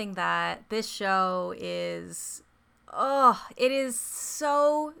just something that this show is, it is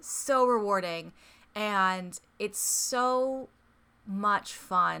so rewarding, and it's so much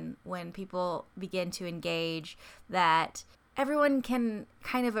fun when people begin to engage, that everyone can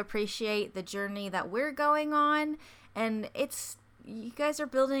kind of appreciate the journey that we're going on, and you guys are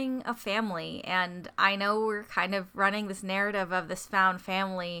building a family, and I know we're kind of running this narrative of this found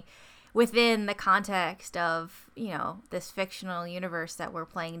family within the context of, this fictional universe that we're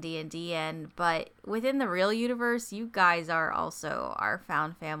playing D&D in, but within the real universe, you guys are also our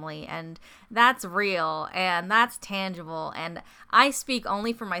found family, and that's real, and that's tangible, and I speak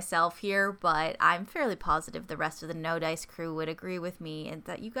only for myself here, but I'm fairly positive the rest of the No Dice crew would agree with me, and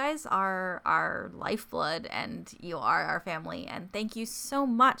that you guys are our lifeblood, and you are our family, and thank you so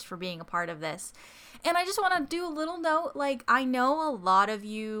much for being a part of this. And I just want to do a little note, I know a lot of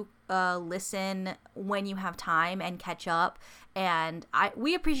you listen when you have time and catch up, and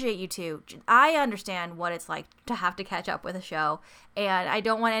we appreciate you too. I understand what it's like to have to catch up with a show, and I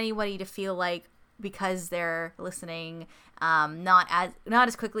don't want anybody to feel like because they're listening not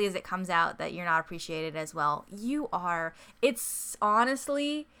as quickly as it comes out that you're not appreciated as well. You are. It's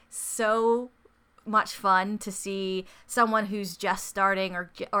honestly so much fun to see someone who's just starting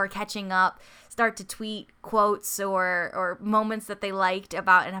or catching up start to tweet quotes or moments that they liked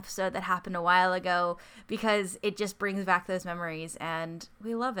about an episode that happened a while ago, because it just brings back those memories, and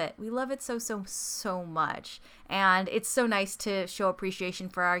we love it. We love it so much. And it's so nice to show appreciation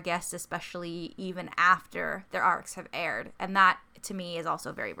for our guests, especially even after their arcs have aired. And that, to me, is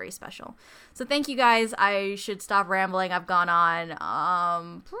also very, very special. So thank you guys. I should stop rambling. I've gone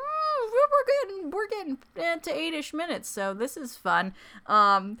on. We're getting to 8-ish minutes, so this is fun.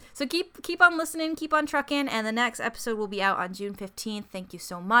 So keep on listening, keep on trucking, and the next episode will be out on June 15th. Thank you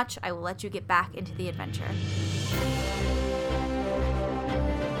so much. I will let you get back into the adventure.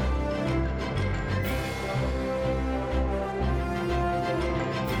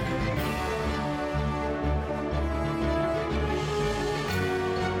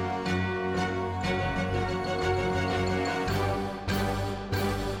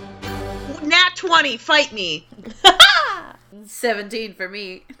 Nat 20, fight me. 17 for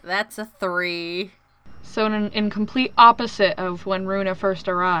me. That's a 3. So in complete opposite of when Runa first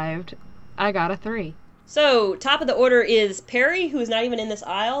arrived, I got a 3. So, top of the order is Perry, who is not even in this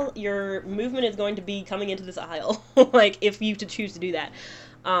aisle. Your movement is going to be coming into this aisle, like, if you choose to do that.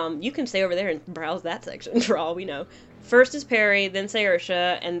 You can stay over there and browse that section, for all we know. First is Perry, then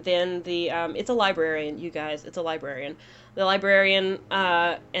Saoirse, and then it's a librarian, you guys. It's a librarian. The librarian,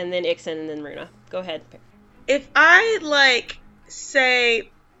 and then Ixen, and then Runa. Go ahead. If I, say,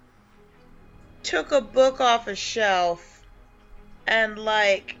 took a book off a shelf and,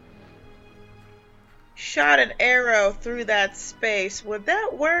 shot an arrow through that space, would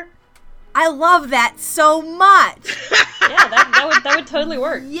that work? I love that so much. Yeah, that would totally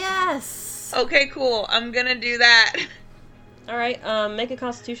work. Yes. Okay, cool. I'm gonna do that. All right, make a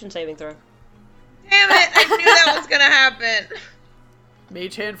Constitution saving throw. Damn it! I knew that was gonna happen.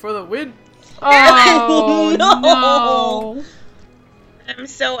 Mage hand for the win. Oh, No. I'm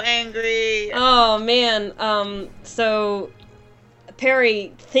so angry. Oh man. So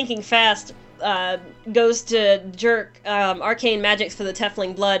Perry, thinking fast, goes to jerk arcane magics for the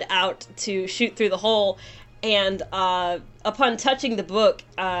Tefling blood out to shoot through the hole, and upon touching the book,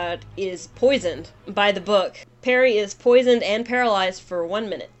 is poisoned by the book. Perry is poisoned and paralyzed for 1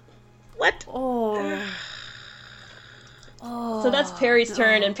 minute. What? Oh. So that's Perry's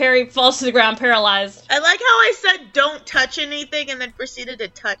turn, and Perry falls to the ground paralyzed. I like how I said don't touch anything and then proceeded to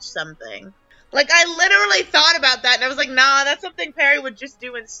touch something. I literally thought about that, and I was like, nah, that's something Perry would just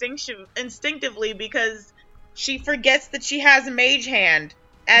do instinctively, because she forgets that she has Mage Hand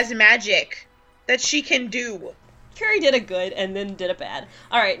as magic that she can do. Perry did a good and then did a bad.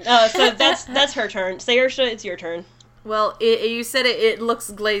 Alright, so that's her turn. Saoirse, it's your turn. Well, you said it looks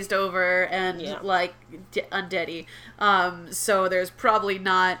glazed over and, Yeah. undeady. So there's probably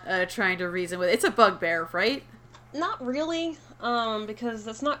not trying to reason with it. It's a bugbear, right? Not really, because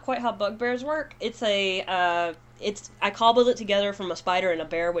that's not quite how bugbears work. I cobbled it together from a spider and a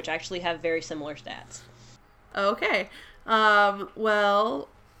bear, which actually have very similar stats. Okay. Well,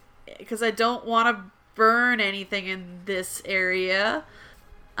 because I don't want to burn anything in this area,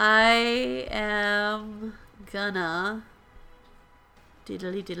 I am gonna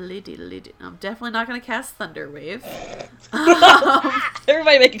diddly. I'm definitely not gonna cast Thunder Wave.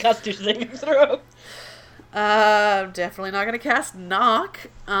 Everybody make a Constitution saving throw. I'm definitely not gonna cast Knock.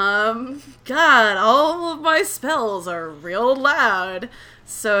 God, all of my spells are real loud.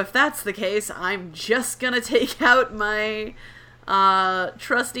 So if that's the case, I'm just gonna take out my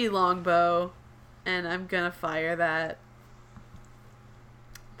trusty longbow, and I'm gonna fire that.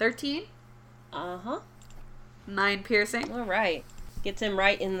 13? Uh-huh. 9 piercing. All right. Gets him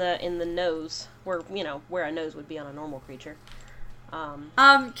right in the nose, where a nose would be on a normal creature. Can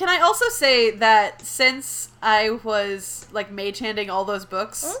I also say that since I was mage handing all those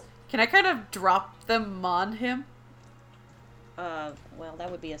books, can I kind of drop them on him? Well, that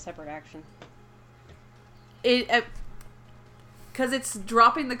would be a separate action. Because it's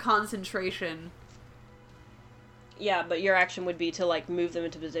dropping the concentration. Yeah, but your action would be to move them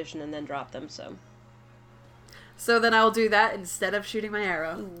into position and then drop them. So then I will do that instead of shooting my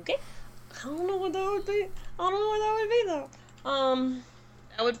arrow. Okay. I don't know what that would be. Though.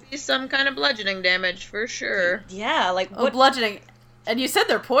 That would be some kind of bludgeoning damage for sure. Yeah, Oh, what? bludgeoning. And you said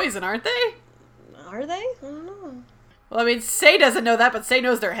they're poison, aren't they? Are they? I don't know. Well, I mean, Say doesn't know that, but Say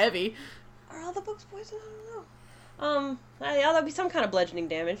knows they're heavy. Are all the books poison? I don't know. Yeah, that'd be some kind of bludgeoning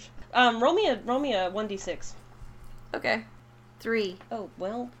damage. Roll me a 1d6. Okay. 3. Oh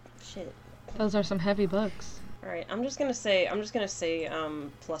well, shit. Those are some heavy books. All right, I'm just gonna say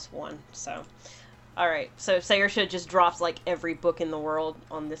 +1. So, Alright, so Saoirse just drops, like, every book in the world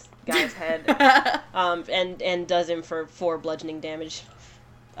on this guy's head. And does him for 4 bludgeoning damage.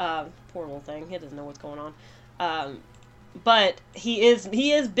 Poor little thing. He doesn't know what's going on. But he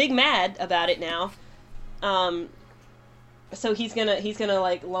is big mad about it now. So he's gonna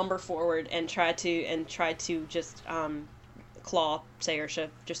like lumber forward and try to just claw Saoirse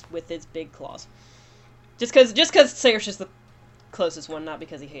just with his big claws. Just because Saoirse's the closest one, not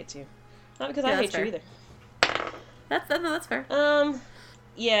because he hates you. Not because I hate you either. That's fair.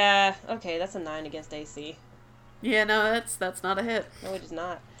 Yeah, okay, that's a 9 against AC. Yeah, no, that's not a hit. No, it is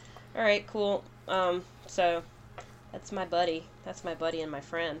not. Alright, cool. So that's my buddy. That's my buddy and my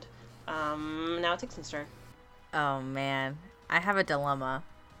friend. Now it's Ixon's turn. Oh man, I have a dilemma.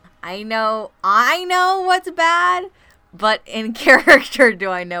 I know what's bad, but in character do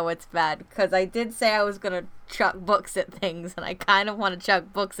I know what's bad? Because I did say I was gonna chuck books at things, and I kind of want to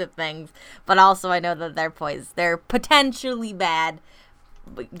chuck books at things, but also I know that they're potentially bad,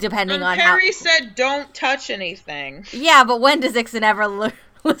 depending on how. Perry said don't touch anything. Yeah, but when does Ixon ever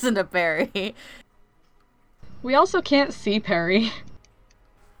listen to Perry? We also can't see Perry.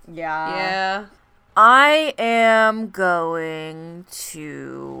 Yeah. I am going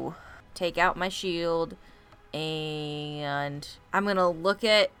to take out my shield, and I'm going to look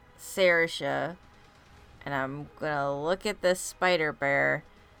at Saoirse, and I'm going to look at this spider bear,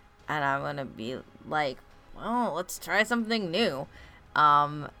 and I'm going to be like, well, let's try something new.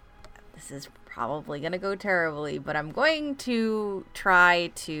 This is probably going to go terribly, but I'm going to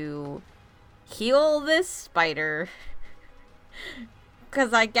try to heal this spider.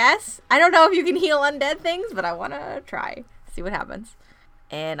 Because I guess, I don't know if you can heal undead things, but I want to try. See what happens.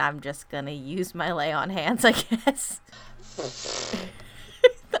 And I'm just going to use my lay on hands, I guess.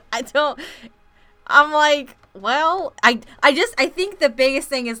 I'm like, well, I think the biggest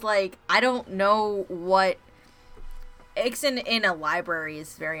thing is, like, I don't know what. Ixon in a library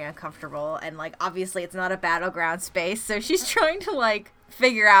is very uncomfortable, and, like, obviously it's not a battleground space, so she's trying to, like,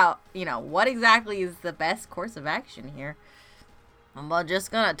 figure out, what exactly is the best course of action here. I'm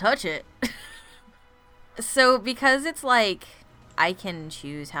just gonna touch it. So, because it's like, I can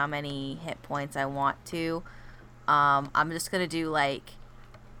choose how many hit points I want to, I'm just gonna do, like,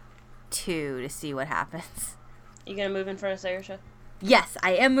 2 to see what happens. You gonna move in front of Saoirse? Yes,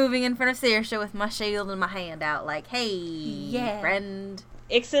 I am moving in front of Saoirse with my shield and my hand out, like, hey, friend.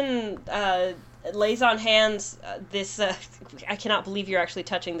 Ixon lays on hands this, I cannot believe you're actually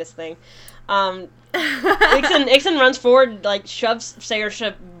touching this thing. Ixon runs forward, like, shoves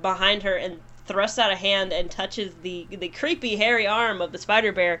Saoirse behind her and thrusts out a hand and touches the creepy hairy arm of the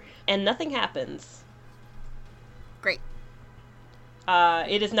spider bear, and nothing happens. Great.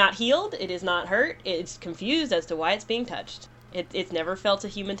 It is not healed, it is not hurt, it's confused as to why it's being touched. It's never felt a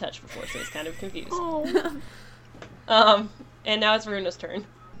human touch before, so it's kind of confused. And now it's Runa's turn.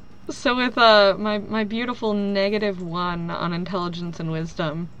 So with my beautiful -1 on intelligence and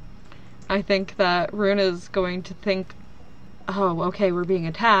wisdom, I think that Runa's going to think, oh, okay, we're being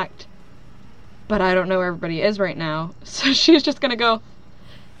attacked, but I don't know where everybody is right now. So she's just gonna go,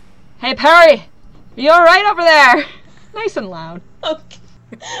 hey, Perry, are you alright over there? Nice and loud. Okay.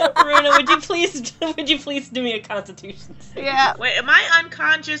 Runa, would you please do me a Constitution save? Yeah. Wait, am I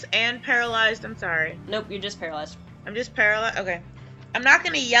unconscious and paralyzed? I'm sorry. Nope, you're just paralyzed. I'm just paralyzed? Okay. I'm not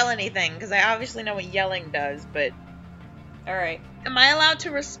gonna yell anything, because I obviously know what yelling does, but... Alright. Am I allowed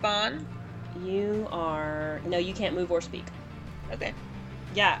to respond? You are... No, you can't move or speak. Okay.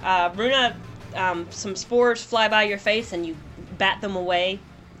 Yeah, Runa, some spores fly by your face, and you bat them away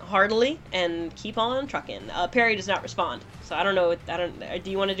heartily, and keep on trucking. Perry does not respond, so I don't know,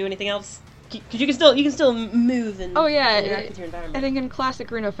 do you want to do anything else? Because you can still move and interact with your environment. I think in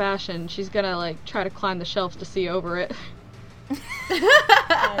classic Runa fashion, she's gonna, like, try to climb the shelves to see over it.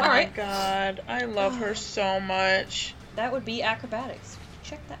 Oh my god, I love her so much. That would be acrobatics.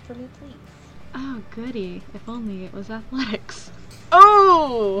 Check that for me, please. Oh, goody. If only it was athletics.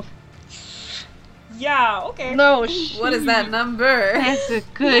 Oh! Yeah, okay. No, What is that number? That's a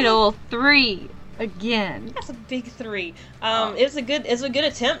good old 3 again. That's a big 3. It's a good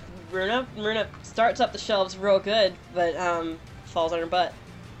attempt, Runa. Runa starts up the shelves real good, but falls on her butt.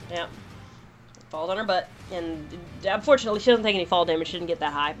 Yeah. Falls on her butt, and unfortunately she doesn't take any fall damage. She didn't get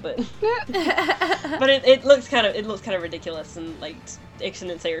that high, but but it looks kind of ridiculous, and like Ixon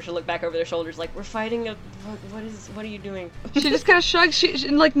and Saoirse look back over their shoulders like, we're fighting what are you doing? She just kind of shrugs, she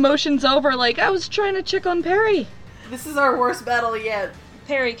like motions over like, I was trying to check on Perry. This is our worst battle yet.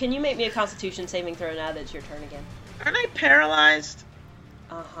 Perry, can you make me a Constitution saving throw now that it's your turn again? Aren't I paralyzed?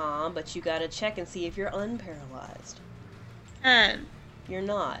 But you gotta check and see if you're unparalyzed. 10. You're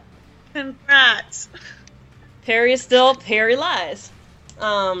not. Congrats. Parry is still Parry lies.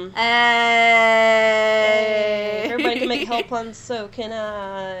 Hey. Everybody can make help puns, so can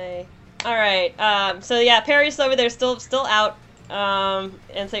I. Alright, so yeah, Parry's over there, still out. And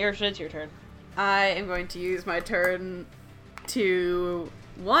Saoirse, it's your turn. I am going to use my turn to,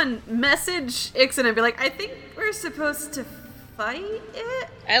 message Ixen and be like, I think we're supposed to fight it?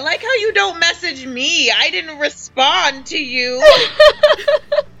 I like how you don't message me. I didn't respond to you.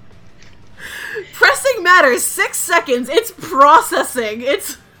 Pressing matters. 6 seconds. It's processing.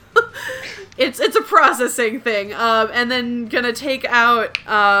 It's a processing thing. And then gonna take out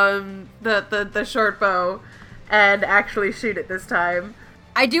the short bow and actually shoot it this time.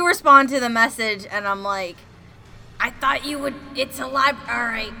 I do respond to the message, and I'm like, I thought you would. It's a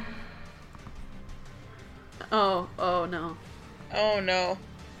library. Oh no. Oh no.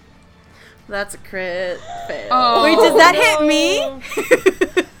 That's a crit fail. Oh. Wait, does that hit me?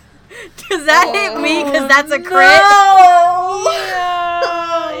 Does that hit me? Because that's a crit.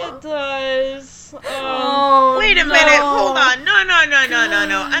 Yeah, it does. Oh, Wait a minute. Hold on. No.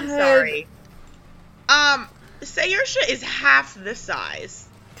 I'm sorry. Saoirse is half the size.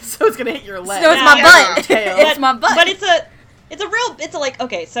 So it's gonna hit your leg. So it's my Yeah. butt. Tail. It's my butt. But it's like,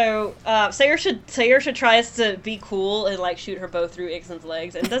 okay, so Saoirse tries to be cool and like shoot her bow through Ixen's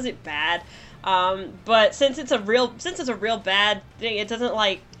legs and does it bad. But since it's a real bad thing, it doesn't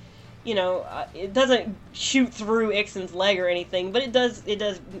like, it doesn't shoot through Ixen's leg or anything, but it does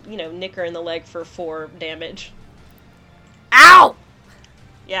nick her in the leg for 4 damage. Ow!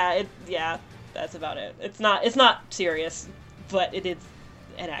 Yeah, that's about it. It's not serious, but it is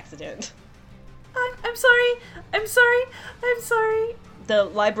an accident. I'm sorry. The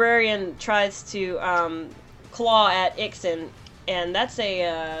librarian tries to claw at Ixen, and that's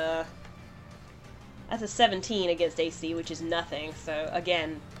a 17 against AC, which is nothing. So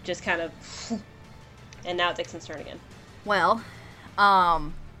again, just kind of, and now it's Ixen's turn again. Well,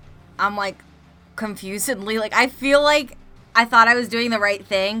 I'm like confusedly like I feel like I thought I was doing the right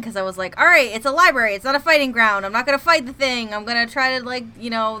thing because I was like, all right, it's a library, it's not a fighting ground. I'm not gonna fight the thing. I'm gonna try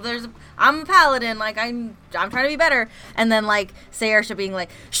to I'm a paladin. Like I'm trying to be better. And then like Saoirse being like,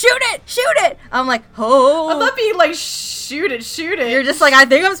 shoot it. I'm like, oh. I'm not being like, shoot it. You're just like, I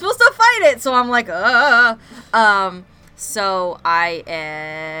think I'm supposed to fight it. So I'm like, So I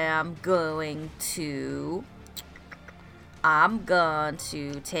am going to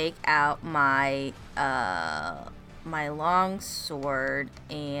take out my my long sword,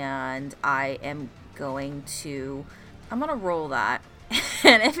 and I'm gonna roll that.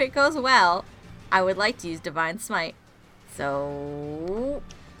 And if it goes well, I would like to use Divine Smite. So,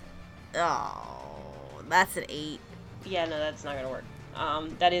 that's an 8. Yeah, no, that's not gonna work.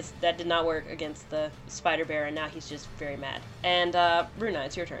 That did not work against the spider bear, and now he's just very mad. And Runa,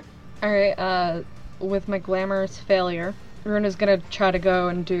 it's your turn. Alright, with my glamorous failure, Runa's gonna try to go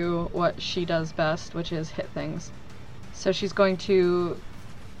and do what she does best, which is hit things. So she's going to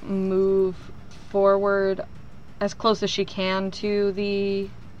move forward as close as she can to the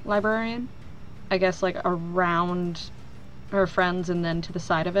librarian. I guess like around her friends and then to the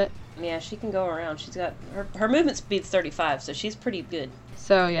side of it. Yeah, she can go around. She's got her movement speed's 35, so she's pretty good.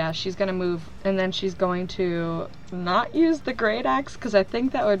 So yeah, she's gonna move, and then she's going to not use the great axe because I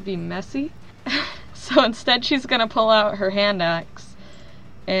think that would be messy. So instead, she's gonna pull out her hand axe,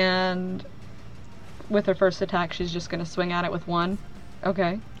 and with her first attack, she's just gonna swing at it with 1.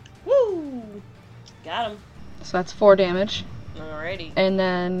 Okay. Woo! Got him. So that's 4 damage. Alrighty. And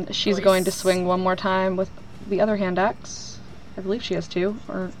then she's going to swing one more time with the other hand axe. I believe she has 2,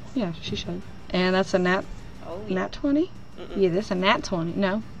 or yeah, she should. And that's a nat 20? Mm-mm. Yeah, that's a nat 20.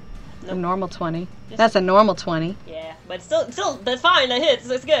 No. Nope. A normal 20. That's a normal 20. Yeah, but still, that's fine. That hits.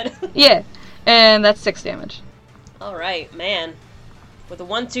 That's good. Yeah. And that's 6 damage. Alright, man. With a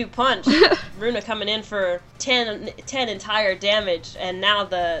 1-2 punch, Runa coming in for 10 entire damage, and now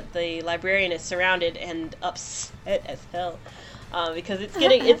the librarian is surrounded and upset as hell because it's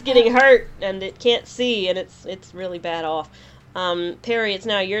getting hurt and it can't see, and it's really bad off. Perry, it's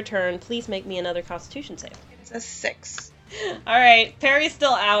now your turn. Please make me another Constitution save. It's a 6. All right, Perry's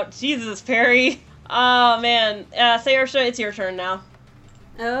still out. Jesus, Perry. Oh man, Saoirse, it's your turn now.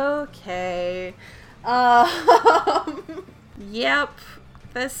 Okay. Yep.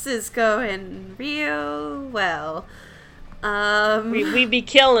 This is going real well. We be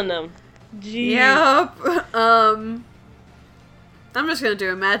killing them. Jeez. Yep. I'm just gonna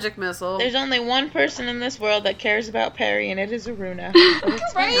do a magic missile. There's only one person in this world that cares about Perry, and it is Aruna.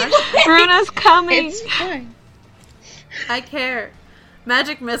 Right? Runa's coming! It's fine. I care.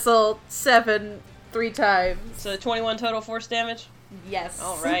 Magic missile 7 3 times. So 21 total force damage. Yes.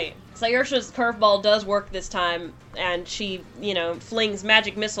 All right. Saoirse's curveball does work this time, and she, flings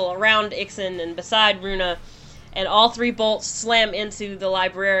magic missile around Ixen and beside Runa, and all 3 bolts slam into the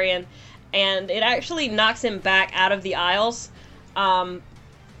librarian, and it actually knocks him back out of the aisles, and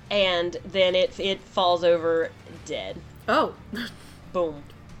then it falls over dead. Oh. Boom.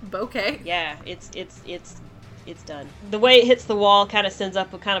 Okay. Yeah, it's done. The way it hits the wall kind of sends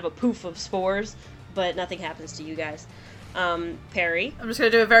up a poof of spores, but nothing happens to you guys. Perry. I'm just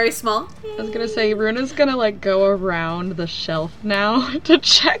gonna do a very small. I was gonna say, Runa's gonna, go around the shelf now to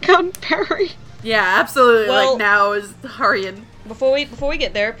check on Perry. Yeah, absolutely. Well, now is hurrying. Before we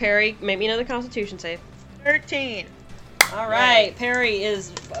get there, Perry, make me another Constitution save. 13. All right, Perry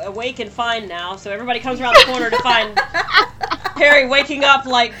is awake and fine now, so everybody comes around the corner to find Perry waking up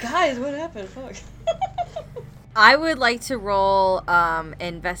like, guys, what happened? Fuck. I would like to roll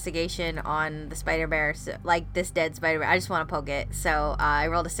investigation on the spider bear, so, this dead spider bear. I just want to poke it, so I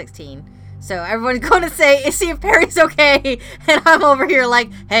rolled a 16. So everyone's going to see if Perry's okay, and I'm over here like,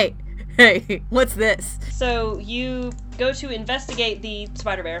 hey, what's this? So you go to investigate the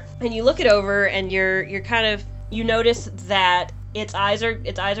spider bear, and you look it over, and you're you notice that its eyes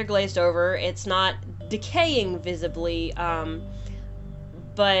are glazed over. It's not decaying visibly,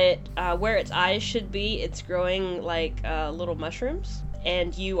 but where its eyes should be, it's growing like little mushrooms,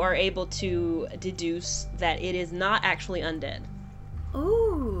 and you are able to deduce that it is not actually undead.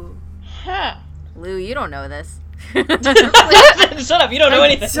 Ooh. Huh. Lou, you don't know this. Shut up, you don't know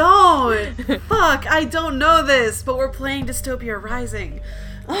anything. Don't. Fuck, I don't know this, but we're playing Dystopia Rising.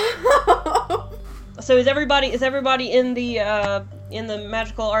 So is everybody in the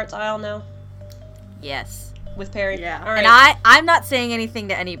magical arts aisle now Yes. with Perry? Yeah. All right. And I'm not saying anything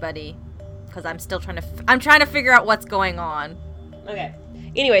to anybody because I'm still trying to figure out what's going on. Okay.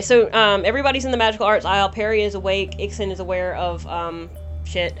 Anyway, so everybody's in the magical arts aisle. Perry is awake. Ixen is aware of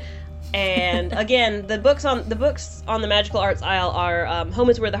shit. And again, the books on the magical arts aisle are Home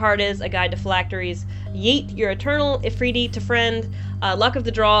is Where the Heart Is, A Guide to Phylacteries, Yeet, Your Eternal Ifriti to Friend, Luck of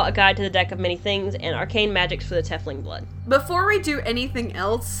the Draw, A Guide to the Deck of Many Things, and Arcane Magics for the Tefling Blood. Before we do anything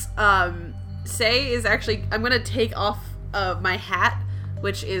else, Say is actually, I'm gonna take off my hat,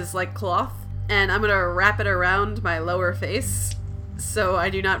 which is like cloth, and I'm gonna wrap it around my lower face so I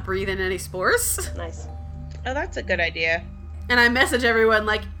do not breathe in any spores. Nice. Oh, that's a good idea. And I message everyone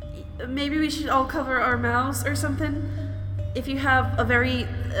like, maybe we should all cover our mouths or something. If you have a very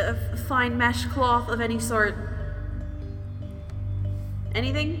fine mesh cloth of any sort.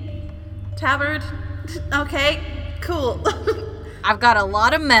 Anything? Tabard? Okay, cool. I've got a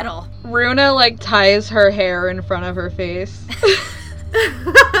lot of metal. Runa, ties her hair in front of her face.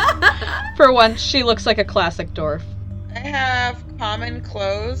 For once, she looks like a classic dwarf. I have common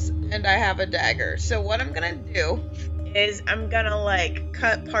clothes and I have a dagger. So what I'm gonna do is I'm gonna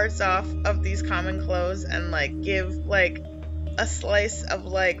cut parts off of these common clothes and give a slice of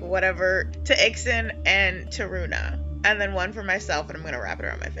whatever to Ixen and to Runa, and then one for myself, and I'm gonna wrap it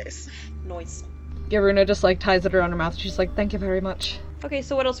around my face. Noise. Yeah, Runa just ties it around her mouth. She's like, thank you very much. Okay,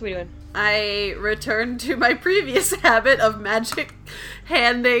 so what else are we doing? I return to my previous habit of mage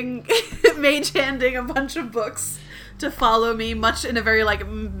handing a bunch of books to follow me, much in a very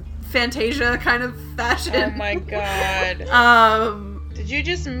Fantasia kind of fashion. Oh my god. Did you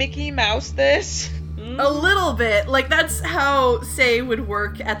just Mickey Mouse this? A little bit. That's how Say would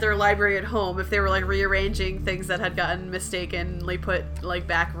work at their library at home if they were rearranging things that had gotten mistakenly put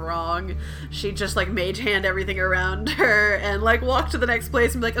back wrong. She'd just mage hand everything around her and walk to the next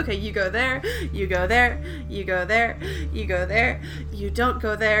place and be like, okay, you go there, you go there, you go there, you go there, you don't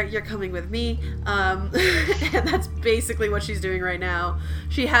go there, you're coming with me. And that's basically what she's doing right now.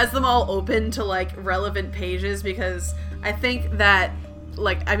 She has them all open to relevant pages because I think that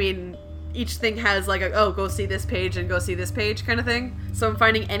each thing has go see this page and go see this page kind of thing. So I'm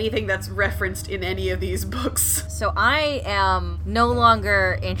finding anything that's referenced in any of these books. So I am no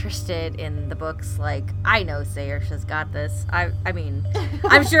longer interested in the books. I know Saoirse's got this. I mean,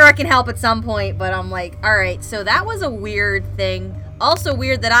 I'm sure I can help at some point, but I'm alright, so that was a weird thing. Also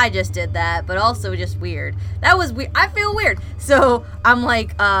weird that I just did that, but also just weird. That was weird. I feel weird. So I'm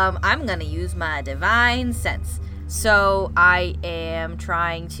I'm gonna use my divine sense. So I am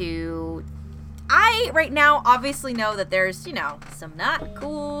trying to... I, right now, obviously know that there's, some not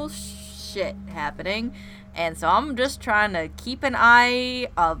cool shit happening. And so I'm just trying to keep an eye,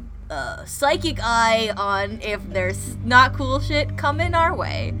 a psychic eye on if there's not cool shit coming our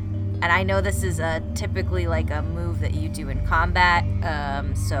way. And I know this is typically a move that you do in combat.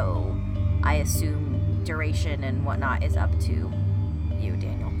 So I assume duration and whatnot is up to you,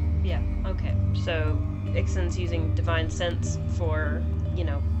 Daniel. Yeah, okay. So Ixen's using Divine Sense for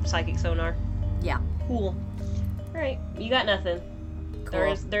psychic sonar. Yeah. Cool. Alright, you got nothing.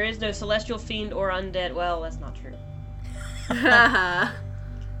 Cool. There is no celestial fiend or undead. Well, that's not true.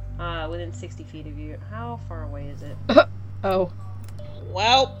 Within 60 feet of you. How far away is it? Oh.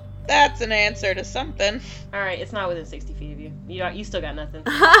 Well, that's an answer to something. Alright, it's not within 60 feet of you. You still got nothing.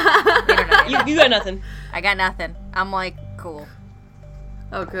 I You got nothing. got nothing. I'm like, cool.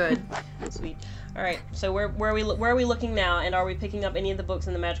 Oh, good. Sweet. Alright, so where are we looking now, and are we picking up any of the books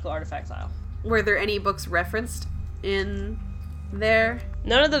in the magical artifacts aisle? Were there any books referenced in there?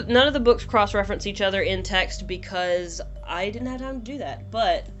 None of the books cross-reference each other in text because I didn't have time to do that,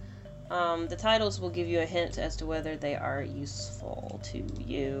 but the titles will give you a hint as to whether they are useful to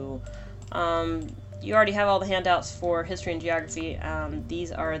you. You already have all the handouts for history and geography.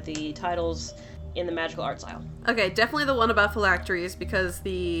 These are the titles in the magical arts aisle. Okay, definitely the one about phylacteries because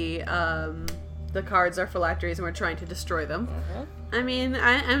the cards are phylacteries and we're trying to destroy them. I mean,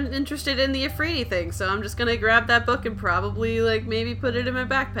 I'm interested in the Ifriti thing, so I'm just gonna grab that book and probably, maybe put it in my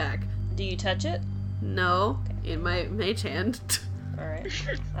backpack. Do you touch it? No, in my mage hand. All right.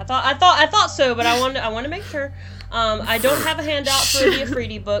 I thought so, but I want to make sure. I don't have a handout for the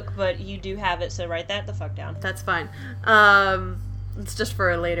Ifriti book, but you do have it, so write that the fuck down. That's fine. It's just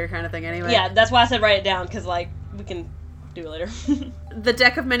for a later kind of thing anyway. Yeah, that's why I said write it down, because, we can do it later. The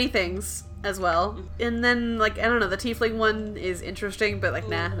deck of many things as well. And then, I don't know, the tiefling one is interesting, but,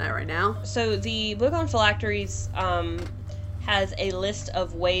 nah, not right now. So the book on phylacteries has a list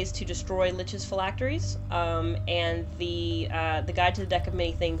of ways to destroy liches' phylacteries, and the guide to the deck of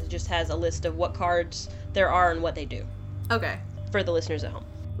many things just has a list of what cards there are and what they do Okay. for the listeners at home.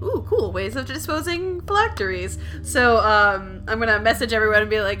 Ooh, cool. Ways of disposing phylacteries. So, I'm gonna message everyone and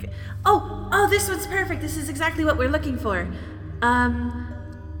be like, Oh, this one's perfect. This is exactly what we're looking for.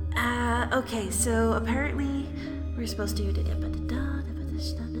 Okay, so apparently we're supposed to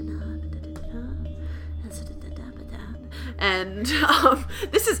and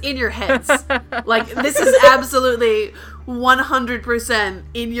this is in your heads. This is absolutely 100%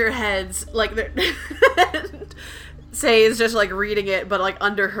 in your heads. Say is just reading it, but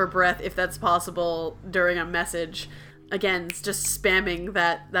under her breath, if that's possible, during a message. Again, it's just spamming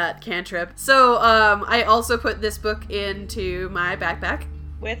that cantrip. So, I also put this book into my backpack.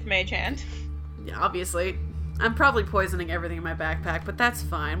 With Mage Hand. Yeah, obviously. I'm probably poisoning everything in my backpack, but that's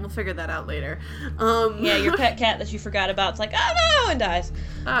fine. We'll figure that out later. Yeah, your pet cat that you forgot about, it's like, oh no, and dies.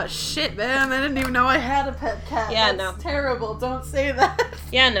 Oh shit, man. I didn't even know I had a pet cat. Yeah, That's no. terrible. Don't say that.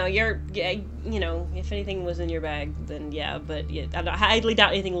 Yeah, no, if anything was in your bag, then yeah, but yeah, I highly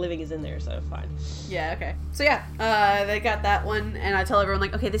doubt anything living is in there, so fine. Yeah, okay. So yeah, they got that one, and I tell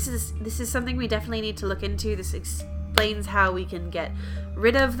everyone, okay, this is something we definitely need to look into. This explains how we can get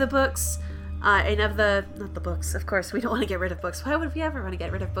rid of the books. And of not the books, of course, we don't want to get rid of books. Why would we ever want to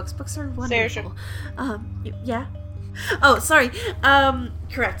get rid of books? Books are wonderful. Yeah. Oh, sorry.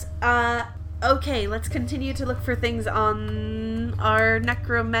 Correct. Okay, let's continue to look for things on our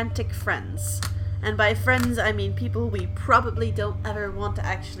necromantic friends. And by friends, I mean people we probably don't ever want to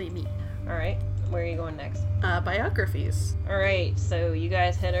actually meet. Alright, where are you going next? Biographies. Alright, so you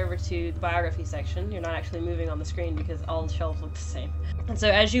guys head over to the biography section. You're not actually moving on the screen because all the shelves look the same. And so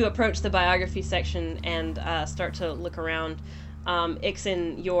as you approach the biography section and start to look around,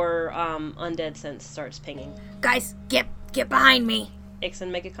 Ixen, your undead sense starts pinging. Guys, get behind me.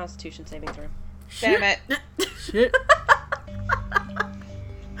 Ixen, make a constitution saving throw. Damn it. Shit.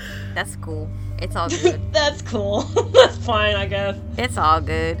 That's cool. It's all good. That's cool. That's fine, I guess. It's all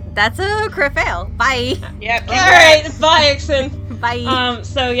good. That's a crit fail. Bye. Yep. Alright, bye, Ixen. Bye.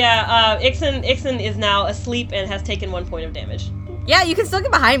 So yeah, Ixen is now asleep and has taken 1 point of damage. Yeah, you can still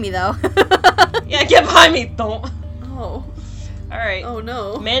get behind me though. Yeah, get behind me, don't. Oh. Alright. Oh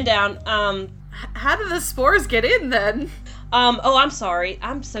no. Man down. How did the spores get in then? Oh, I'm sorry.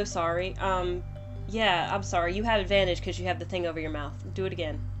 I'm so sorry. Yeah, I'm sorry. You have advantage because you have the thing over your mouth. Do it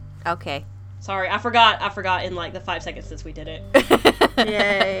again. Okay. Sorry, I forgot in the 5 seconds since we did it.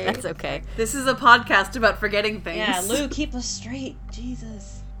 Yay. That's okay. This is a podcast about forgetting things. Yeah, Lou, keep us straight.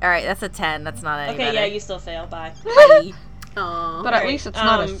 Jesus. Alright, that's a 10. That's not any Okay, better. yeah, you still fail. Bye. Bye. Aww. But at least it's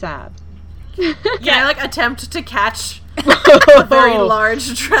not as sad. Can Yeah. I attempt to catch a very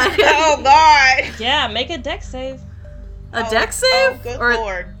large dragon? Oh god. Yeah, make a dex save. A deck save? Oh, good or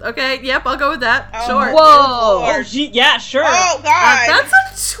lord. Okay, yep, I'll go with that. Oh, Sure. good Whoa. lord. Yeah, sure. Oh god.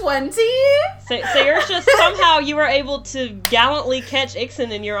 That's a 20? Saoirse, somehow you were able to gallantly catch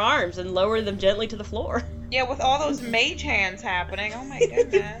Ixen in your arms and lower them gently to the floor. Yeah, with all those mage hands happening. Oh my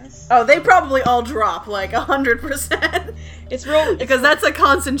goodness. Oh, they probably all drop 100%. It's real. Because that's a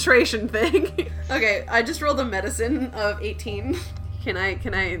concentration thing. Okay, I just rolled a medicine of 18. Can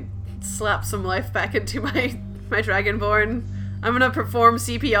I slap some life back into my Dragonborn? I'm gonna perform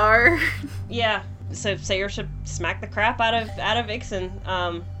CPR. Yeah. So Sayer should smack the crap out of Ixen.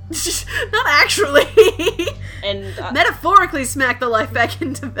 Not actually. And metaphorically smack the life back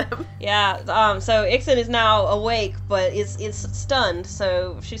into them. Yeah. So Ixen is now awake, but is stunned.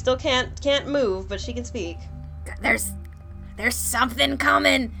 So she still can't move, but she can speak. There's something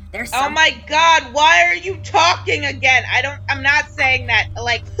coming. Oh my god, why are you talking again? I'm not saying that,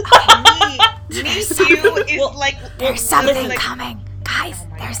 like, me to you is like... There's something like, coming. Guys,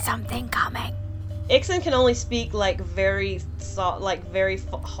 there's something coming. Ixen can only speak, like, very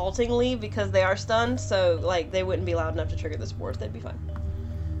haltingly because they are stunned, so, like, they wouldn't be loud enough to trigger the spores. They'd be fine.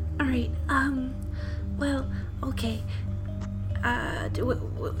 Alright, well, okay.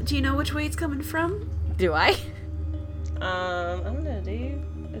 Do you know which way it's coming from? Do I? I don't know, do you?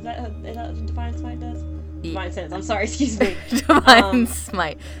 Is that what Divine Smite does? Divine Sense, I'm sorry, excuse me. Divine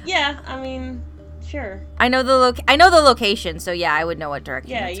Smite. Yeah, I mean, sure. I know the location, so yeah, I would know what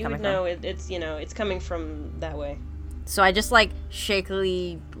direction Yeah, it's you coming would know from. it's it's coming from that way. So I just, like,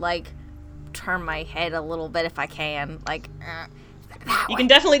 shakily, like, turn my head a little bit if I can. Like, You can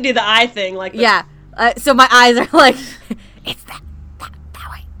definitely do the eye thing, like the, yeah. So my eyes are like, It's that way.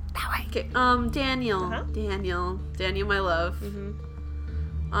 Okay, Daniel. Uh-huh. Daniel, my love. Mhm.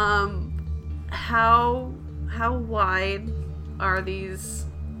 How wide are these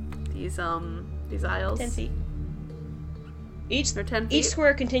aisles? 10 feet. Each They're 10 feet? Each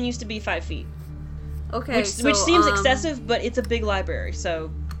square continues to be 5 feet. Okay, Which so, seems excessive, but it's a big library,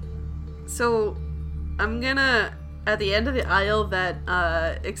 so... So, I'm gonna, at the end of the aisle that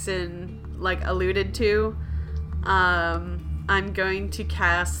Ixen, like, alluded to, I'm going to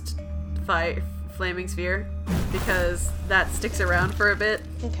cast Flaming Sphere, because that sticks around for a bit,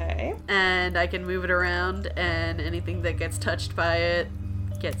 Okay. and I can move it around, and anything that gets touched by it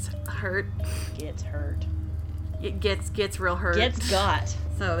gets hurt. Gets hurt. It gets real hurt. Gets got.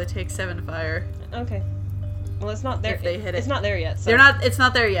 So they take 7 fire. Okay. Well, it's not there. If they hit It's it. not there yet, so... It's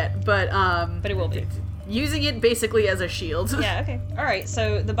not there yet, but But it will be. using it basically as a shield. Yeah, okay. Alright,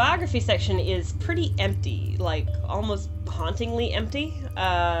 so the biography section is pretty empty, like, almost hauntingly empty.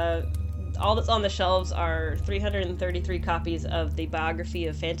 All that's on the shelves are 333 copies of the biography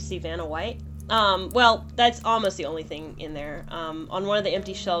of Fantasy Vanna White. Well, that's almost the only thing in there. On one of the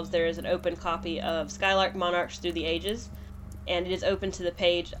empty shelves there is an open copy of Skylark Monarchs Through the Ages, and it is open to the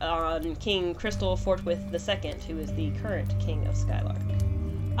page on King Crystal Forthwith II, who is the current King of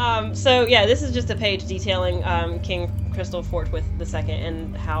Skylark. So yeah, this is just a page detailing King Crystal Forthwith II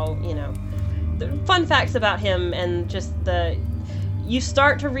and how, you know, the fun facts about him, and just you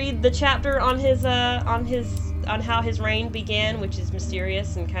start to read the chapter on how his reign began, which is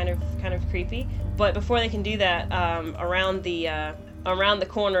mysterious and kind of creepy. But before they can do that, around the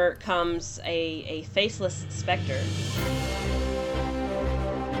corner comes a faceless specter.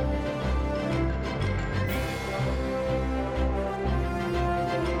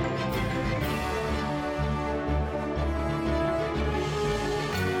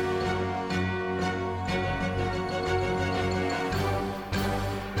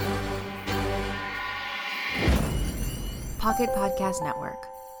 Pocket Podcast Network.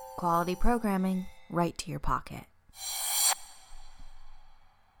 Quality programming right to your pocket.